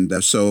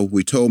 And so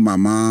we told my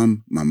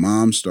mom. My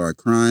mom started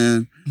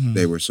crying.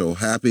 They were so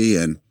happy.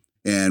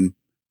 And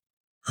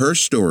her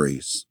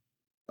stories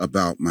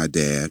about my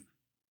dad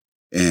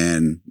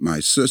and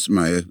my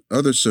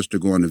other sister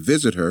going to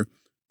visit her,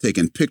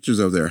 taking pictures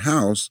of their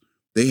house,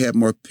 they had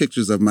more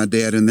pictures of my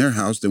dad in their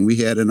house than we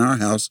had in our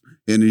house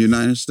in the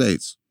United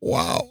States.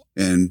 Wow.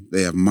 And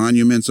they have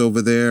monuments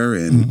over there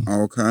and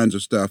all kinds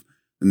of stuff.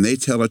 And they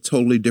tell a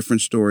totally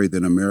different story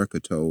than America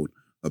told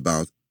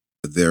about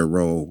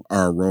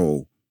our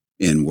role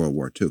in World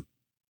War II.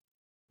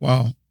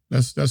 Wow.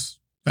 That's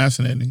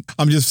fascinating.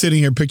 I'm just sitting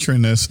here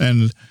picturing this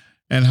and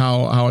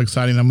how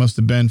exciting that must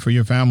have been for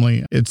your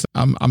family.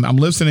 I'm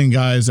listening,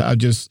 guys.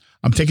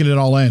 I'm taking it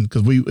all in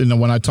because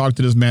when I talk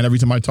to this man, every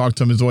time I talk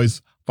to him, is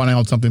always finding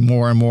out something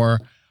more and more.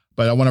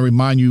 But I want to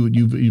remind you,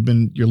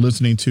 you're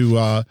listening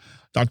to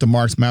Dr.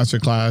 Mark's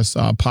Masterclass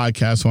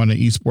podcast on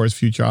the Esports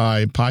Future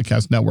Eye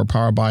podcast network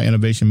powered by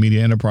Innovation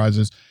Media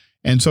Enterprises.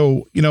 And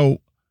so,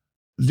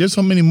 there's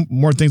so many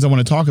more things I want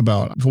to talk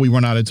about before we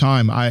run out of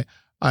time. I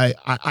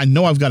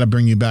know I've got to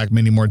bring you back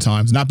many more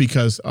times, not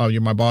because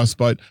you're my boss,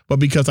 but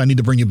because I need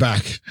to bring you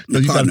back.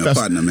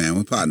 Partner, man.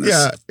 We're partners.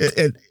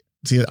 Yeah.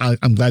 See,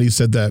 I'm glad he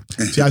said that.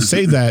 See, I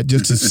say that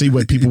just to see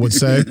what people would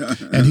say.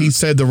 And he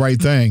said the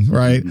right thing,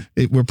 right?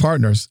 We're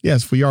partners.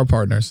 Yes, we are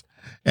partners.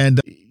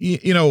 And,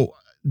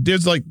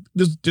 there's like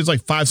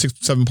 5, 6,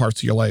 7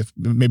 parts to your life,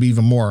 maybe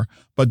even more.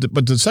 But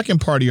the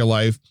second part of your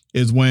life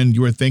is when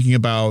you were thinking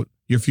about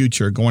your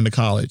future, going to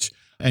college.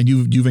 And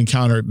you've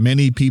encountered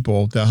many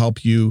people that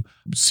help you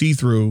see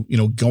through,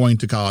 going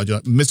to college.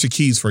 Mr.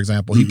 Keys, for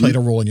example, he played a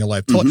role in your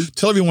life.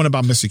 Tell everyone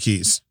about Mr.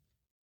 Keys.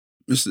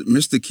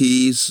 Mr.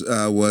 Keys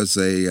was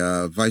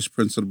a vice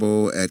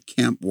principal at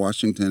Camp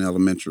Washington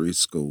Elementary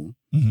School.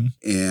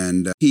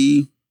 And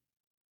he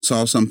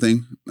saw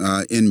something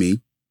in me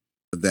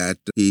that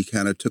he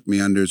kind of took me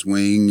under his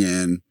wing.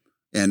 And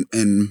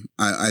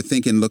I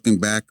think in looking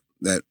back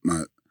that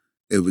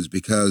it was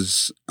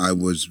because I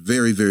was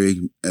very,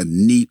 very a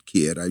neat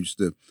kid. I used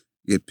to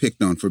get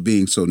picked on for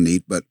being so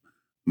neat, but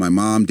my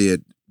mom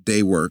did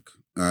day work.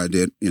 I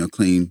did,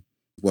 clean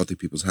wealthy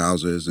people's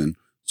houses and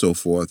so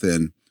forth.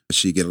 And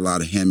she'd get a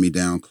lot of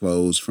hand-me-down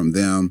clothes from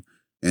them.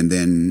 And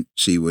then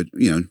she would,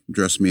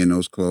 dress me in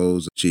those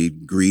clothes.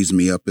 She'd grease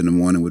me up in the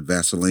morning with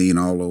Vaseline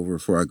all over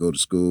before I go to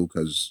school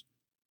because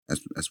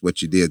that's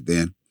what you did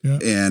then. Yeah.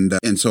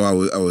 And so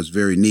I was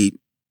very neat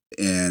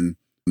and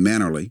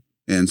mannerly.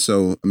 And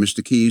so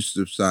Mr. Keys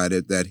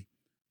decided that,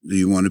 do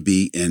you want to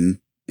be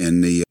in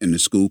the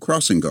school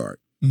crossing guard?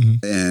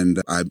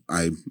 And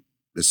I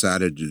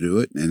decided to do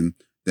it. And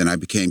then I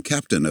became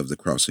captain of the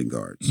crossing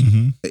guards.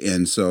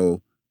 And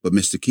so, but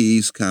Mr.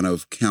 Keys kind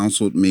of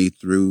counseled me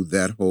through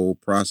that whole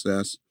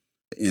process.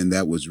 And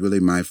that was really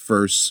my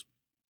first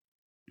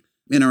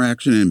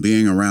interaction in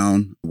being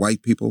around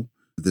white people.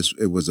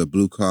 It was a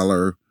blue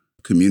collar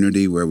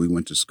community where we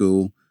went to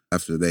school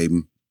after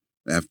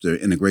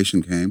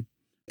integration came.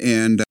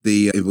 And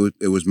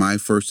it was my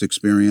first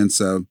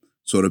experience of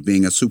sort of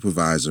being a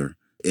supervisor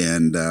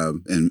and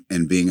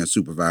being a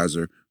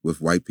supervisor with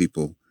white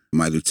people.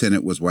 My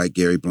lieutenant was white,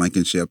 Gary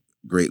Blankenship,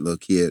 great little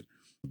kid,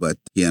 but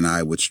he and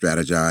I would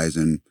strategize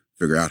and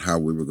figure out how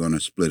we were going to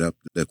split up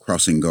the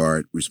crossing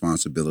guard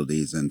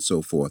responsibilities and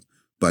so forth.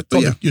 But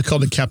you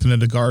called it captain of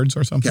the guards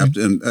or something?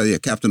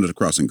 Captain of the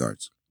crossing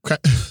guards.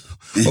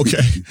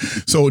 Okay.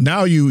 So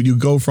now you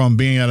go from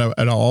being at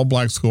an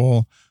all-black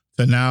school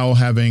to now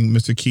having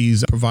Mr.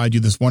 Keys provide you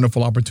this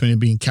wonderful opportunity of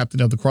being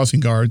captain of the crossing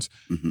guards.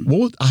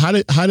 How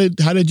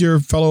did your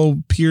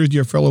fellow peers,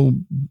 your fellow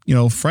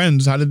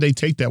friends, how did they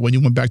take that when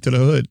you went back to the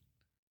hood?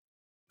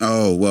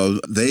 Oh, well,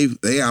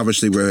 they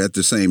obviously were at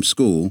the same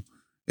school,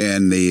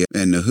 and the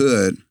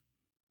hood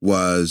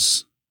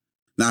was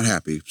not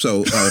happy.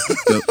 So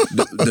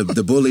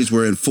the bullies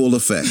were in full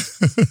effect,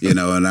 and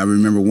I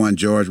remember one,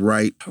 George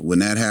Wright, when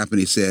that happened,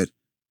 he said,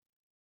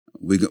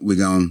 we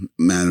gone,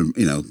 man,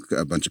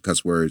 a bunch of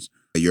cuss words,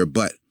 your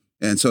butt.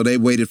 And so they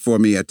waited for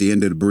me at the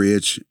end of the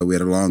bridge. We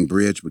had a long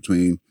bridge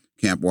between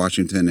Camp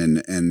Washington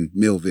and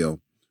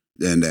Millville,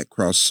 and that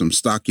crossed some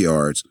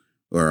stockyards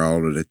where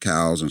all of the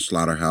cows and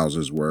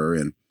slaughterhouses were.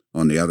 And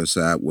on the other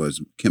side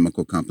was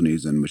chemical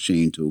companies and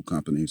machine tool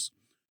companies.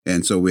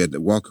 And so we had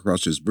to walk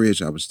across this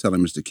bridge. I was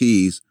telling Mr.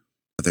 Keys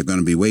that they're going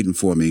to be waiting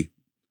for me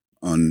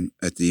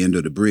at the end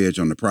of the bridge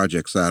on the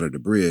project side of the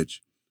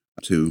bridge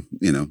to,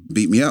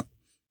 beat me up.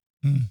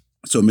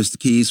 So Mr.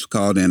 Keys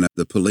called in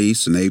the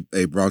police, and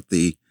they brought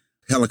the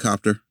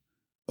helicopter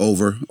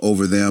over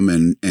them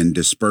and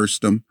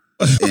dispersed them.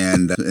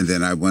 And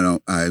then I went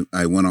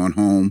on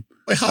home.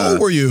 Wait, how old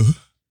were you?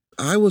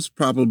 I was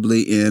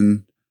probably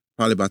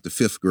about the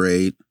 5th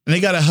grade. And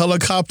they got a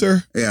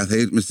helicopter? Yeah,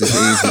 Mr.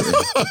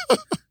 Keys,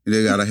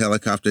 they got a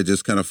helicopter,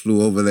 just kind of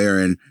flew over there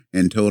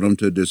and told them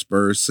to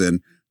disperse,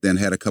 and then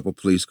had a couple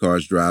police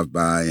cars drive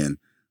by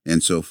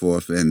and so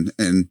forth.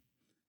 And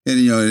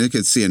And they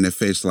could see in their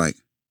face like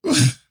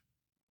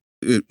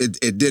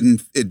it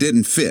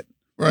didn't fit.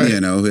 Right.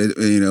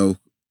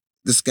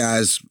 This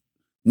guy's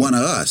one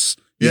of us.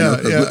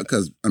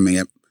 Because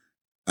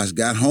I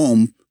got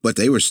home, but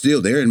they were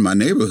still there in my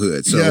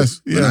neighborhood. So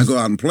when I go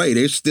out and play,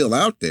 they're still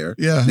out there.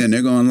 Yeah. And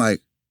they're going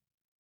like,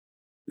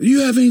 "Do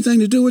you have anything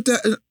to do with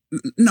that?"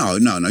 No.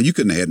 You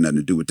couldn't have had nothing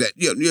to do with that.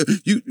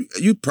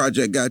 You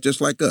project guy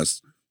just like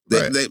us.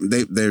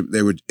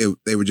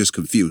 They were just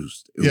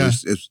confused.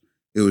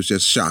 It was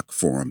just shock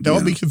for them. That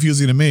would be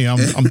confusing to me. I'm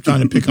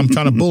trying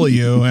to bully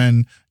you,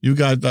 and you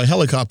got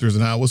helicopters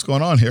now. What's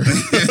going on here?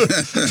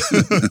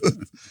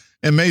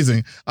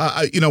 Amazing.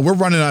 We're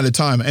running out of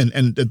time,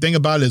 and the thing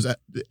about it is,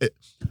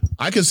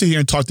 I could sit here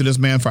and talk to this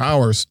man for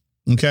hours.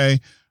 Okay,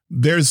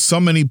 there's so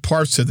many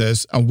parts to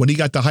this. When he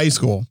got to high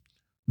school,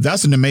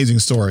 that's an amazing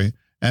story.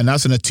 And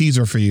that's a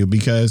teaser for you,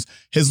 because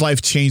his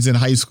life changed in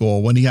high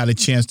school when he had a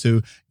chance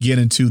to get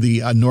into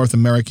the North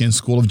American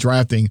School of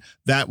Drafting.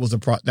 That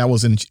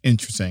was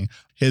interesting.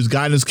 His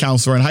guidance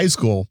counselor in high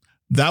school,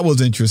 that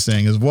was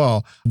interesting as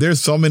well. There's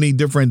so many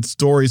different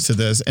stories to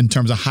this in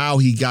terms of how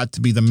he got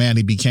to be the man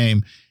he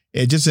became.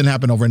 It just didn't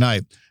happen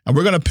overnight. And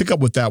we're going to pick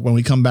up with that when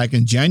we come back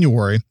in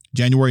January.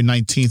 January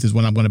 19th is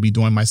when I'm going to be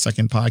doing my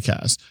second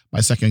podcast, my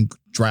second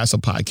Drassa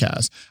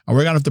podcast. And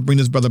we're going to have to bring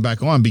this brother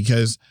back on,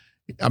 because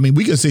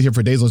we can sit here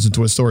for days listening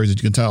to his stories, as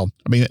you can tell.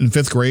 In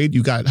 5th grade,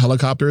 you got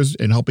helicopters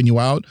and helping you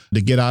out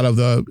to get out of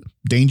the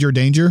danger,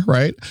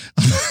 right?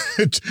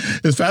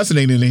 It's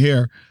fascinating to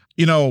hear.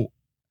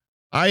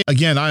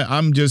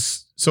 I'm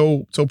just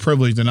so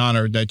privileged and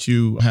honored that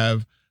you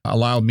have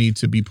allowed me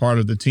to be part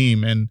of the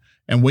team. And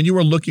when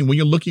you're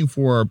looking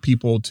for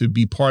people to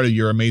be part of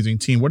your amazing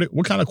team,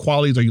 what kind of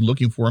qualities are you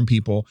looking for in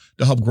people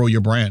to help grow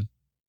your brand?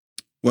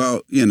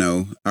 Well,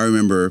 I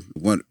remember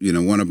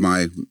one of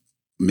my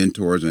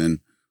mentors and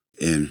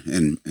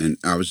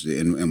obviously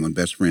and my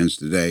best friends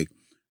today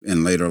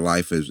in later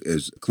life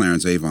is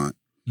Clarence Avant.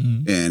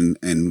 Mm-hmm.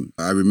 And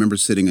I remember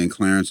sitting in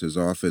Clarence's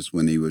office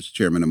when he was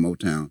chairman of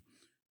Motown,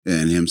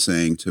 and him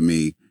saying to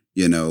me,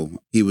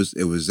 it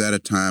was at a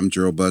time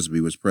Gerald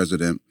Busby was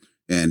president,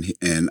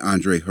 and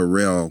Andre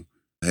Harrell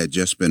had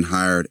just been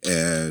hired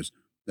as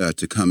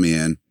to come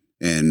in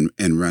and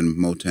run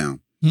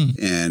Motown.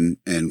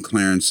 And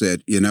Clarence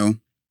said,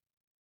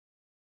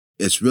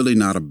 it's really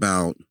not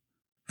about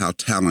how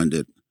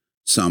talented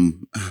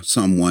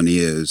someone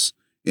is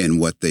in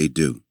what they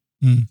do.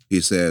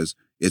 He says,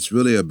 it's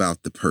really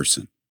about the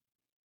person.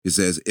 He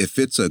says, if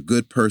it's a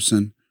good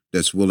person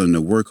that's willing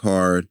to work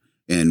hard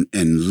and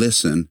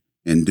listen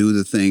and do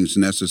the things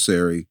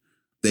necessary,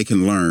 they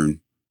can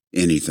learn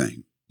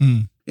anything.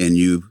 And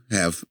you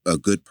have a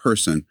good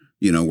person,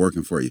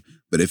 working for you.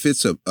 But if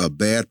it's a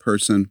bad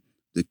person,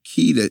 the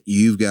key that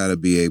you've got to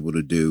be able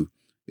to do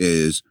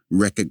is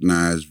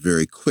recognize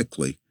very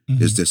quickly,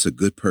 is this a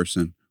good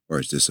person or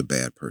is this a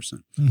bad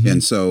person? Mm-hmm.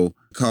 And so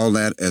call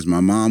that, as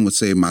my mom would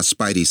say, my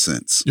spidey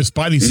sense. Your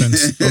spidey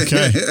sense.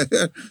 Okay.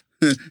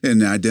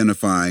 And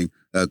identifying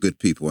good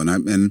people. And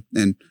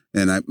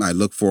I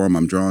look for them,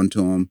 I'm drawn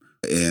to them,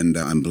 and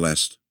I'm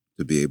blessed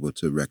to be able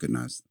to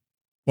recognize them.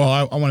 Well,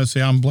 I want to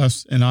say I'm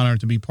blessed and honored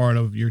to be part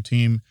of your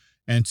team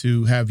and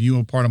to have you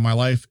a part of my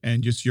life,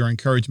 and just your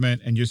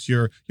encouragement and just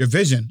your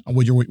vision of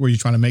where you're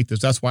trying to make this.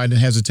 That's why I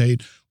didn't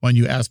hesitate when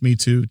you asked me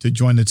to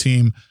join the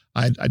team.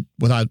 I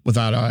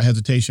without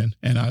hesitation.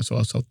 And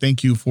so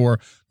thank you for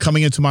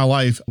coming into my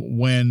life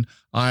when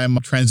I'm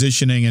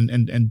transitioning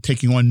and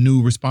taking on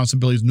new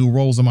responsibilities, new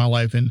roles in my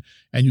life. And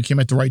you came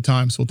at the right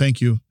time. So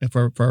thank you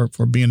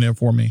for being there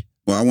for me.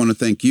 Well, I want to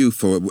thank you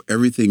for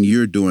everything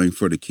you're doing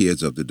for the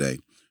kids of the day,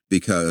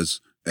 because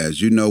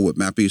as you know, with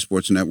MAP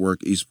Esports Network,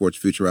 Esports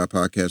Future Eye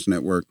Podcast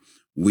Network,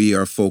 we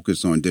are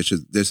focused on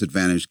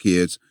disadvantaged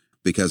kids,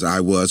 because I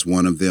was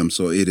one of them.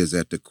 So it is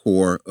at the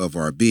core of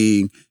our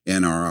being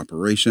and our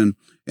operation.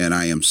 And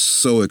I am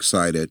so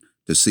excited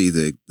to see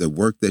the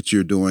work that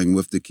you're doing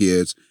with the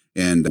kids,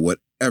 and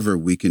whatever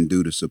we can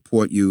do to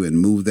support you and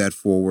move that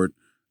forward,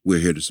 we're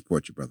here to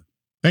support you, brother.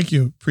 Thank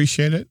you.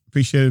 Appreciate it.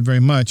 Appreciate it very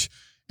much.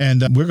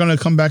 And we're going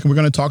to come back and we're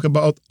going to talk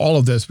about all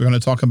of this. We're going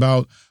to talk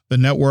about the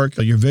network,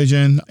 your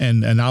vision,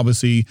 and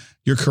obviously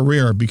your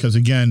career, because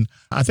again,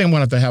 I think I'm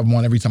going to have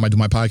one every time I do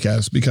my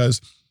podcast, because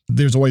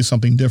there's always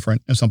something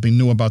different and something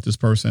new about this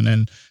person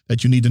and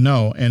that you need to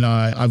know. And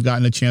I've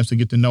gotten a chance to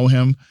get to know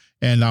him,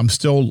 and I'm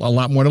still a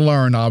lot more to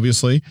learn,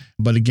 obviously.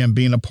 But again,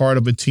 being a part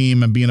of a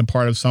team and being a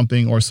part of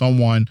something or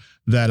someone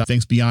that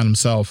thinks beyond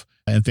himself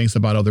and thinks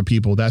about other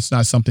people, that's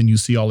not something you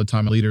see all the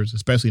time in leaders,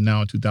 especially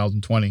now in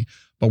 2020.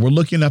 But we're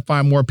looking to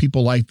find more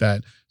people like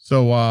that.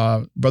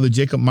 So, Brother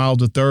Jacob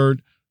Miles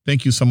III,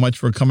 thank you so much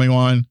for coming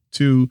on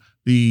to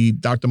the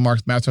Dr.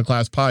 Marks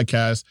Masterclass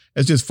podcast.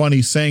 It's just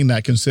funny saying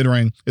that,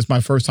 considering it's my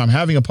first time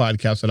having a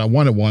podcast that I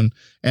wanted one.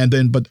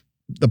 But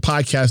the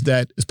podcast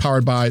that is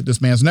powered by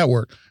this man's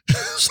network.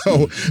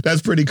 So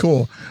that's pretty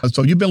cool.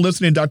 So you've been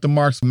listening to Dr.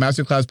 Marks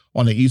Masterclass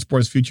on the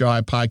Esports Future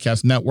Eye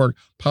Podcast Network,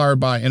 powered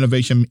by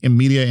Innovation in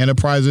Media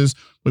Enterprises.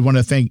 We want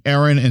to thank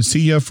Aaron and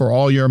Sia for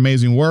all your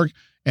amazing work.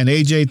 And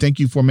AJ, thank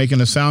you for making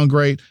us sound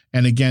great.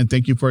 And again,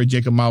 thank you for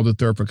Jacob Miles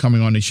III for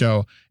coming on the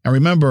show. And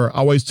remember, I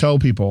always tell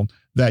people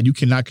that you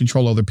cannot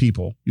control other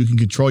people. You can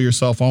control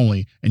yourself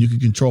only, and you can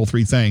control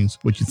 3 things: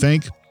 what you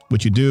think,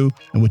 what you do,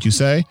 and what you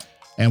say.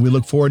 And we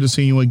look forward to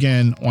seeing you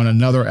again on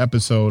another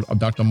episode of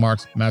Dr.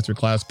 Mark's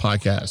Masterclass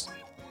Podcast.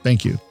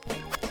 Thank you.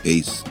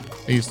 Peace.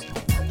 Peace.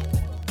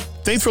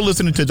 Thanks for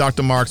listening to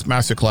Dr. Mark's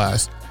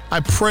Masterclass. I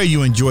pray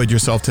you enjoyed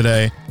yourself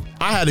today.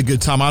 I had a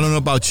good time. I don't know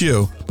about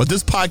you, but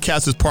this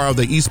podcast is part of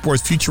the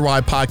Esports Future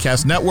Ride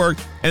Podcast Network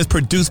and is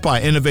produced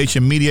by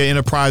Innovation Media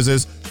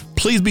Enterprises.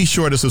 Please be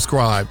sure to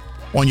subscribe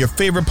on your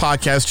favorite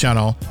podcast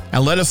channel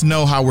and let us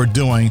know how we're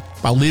doing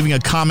by leaving a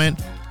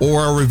comment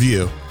or a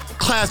review.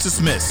 Class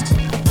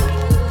dismissed.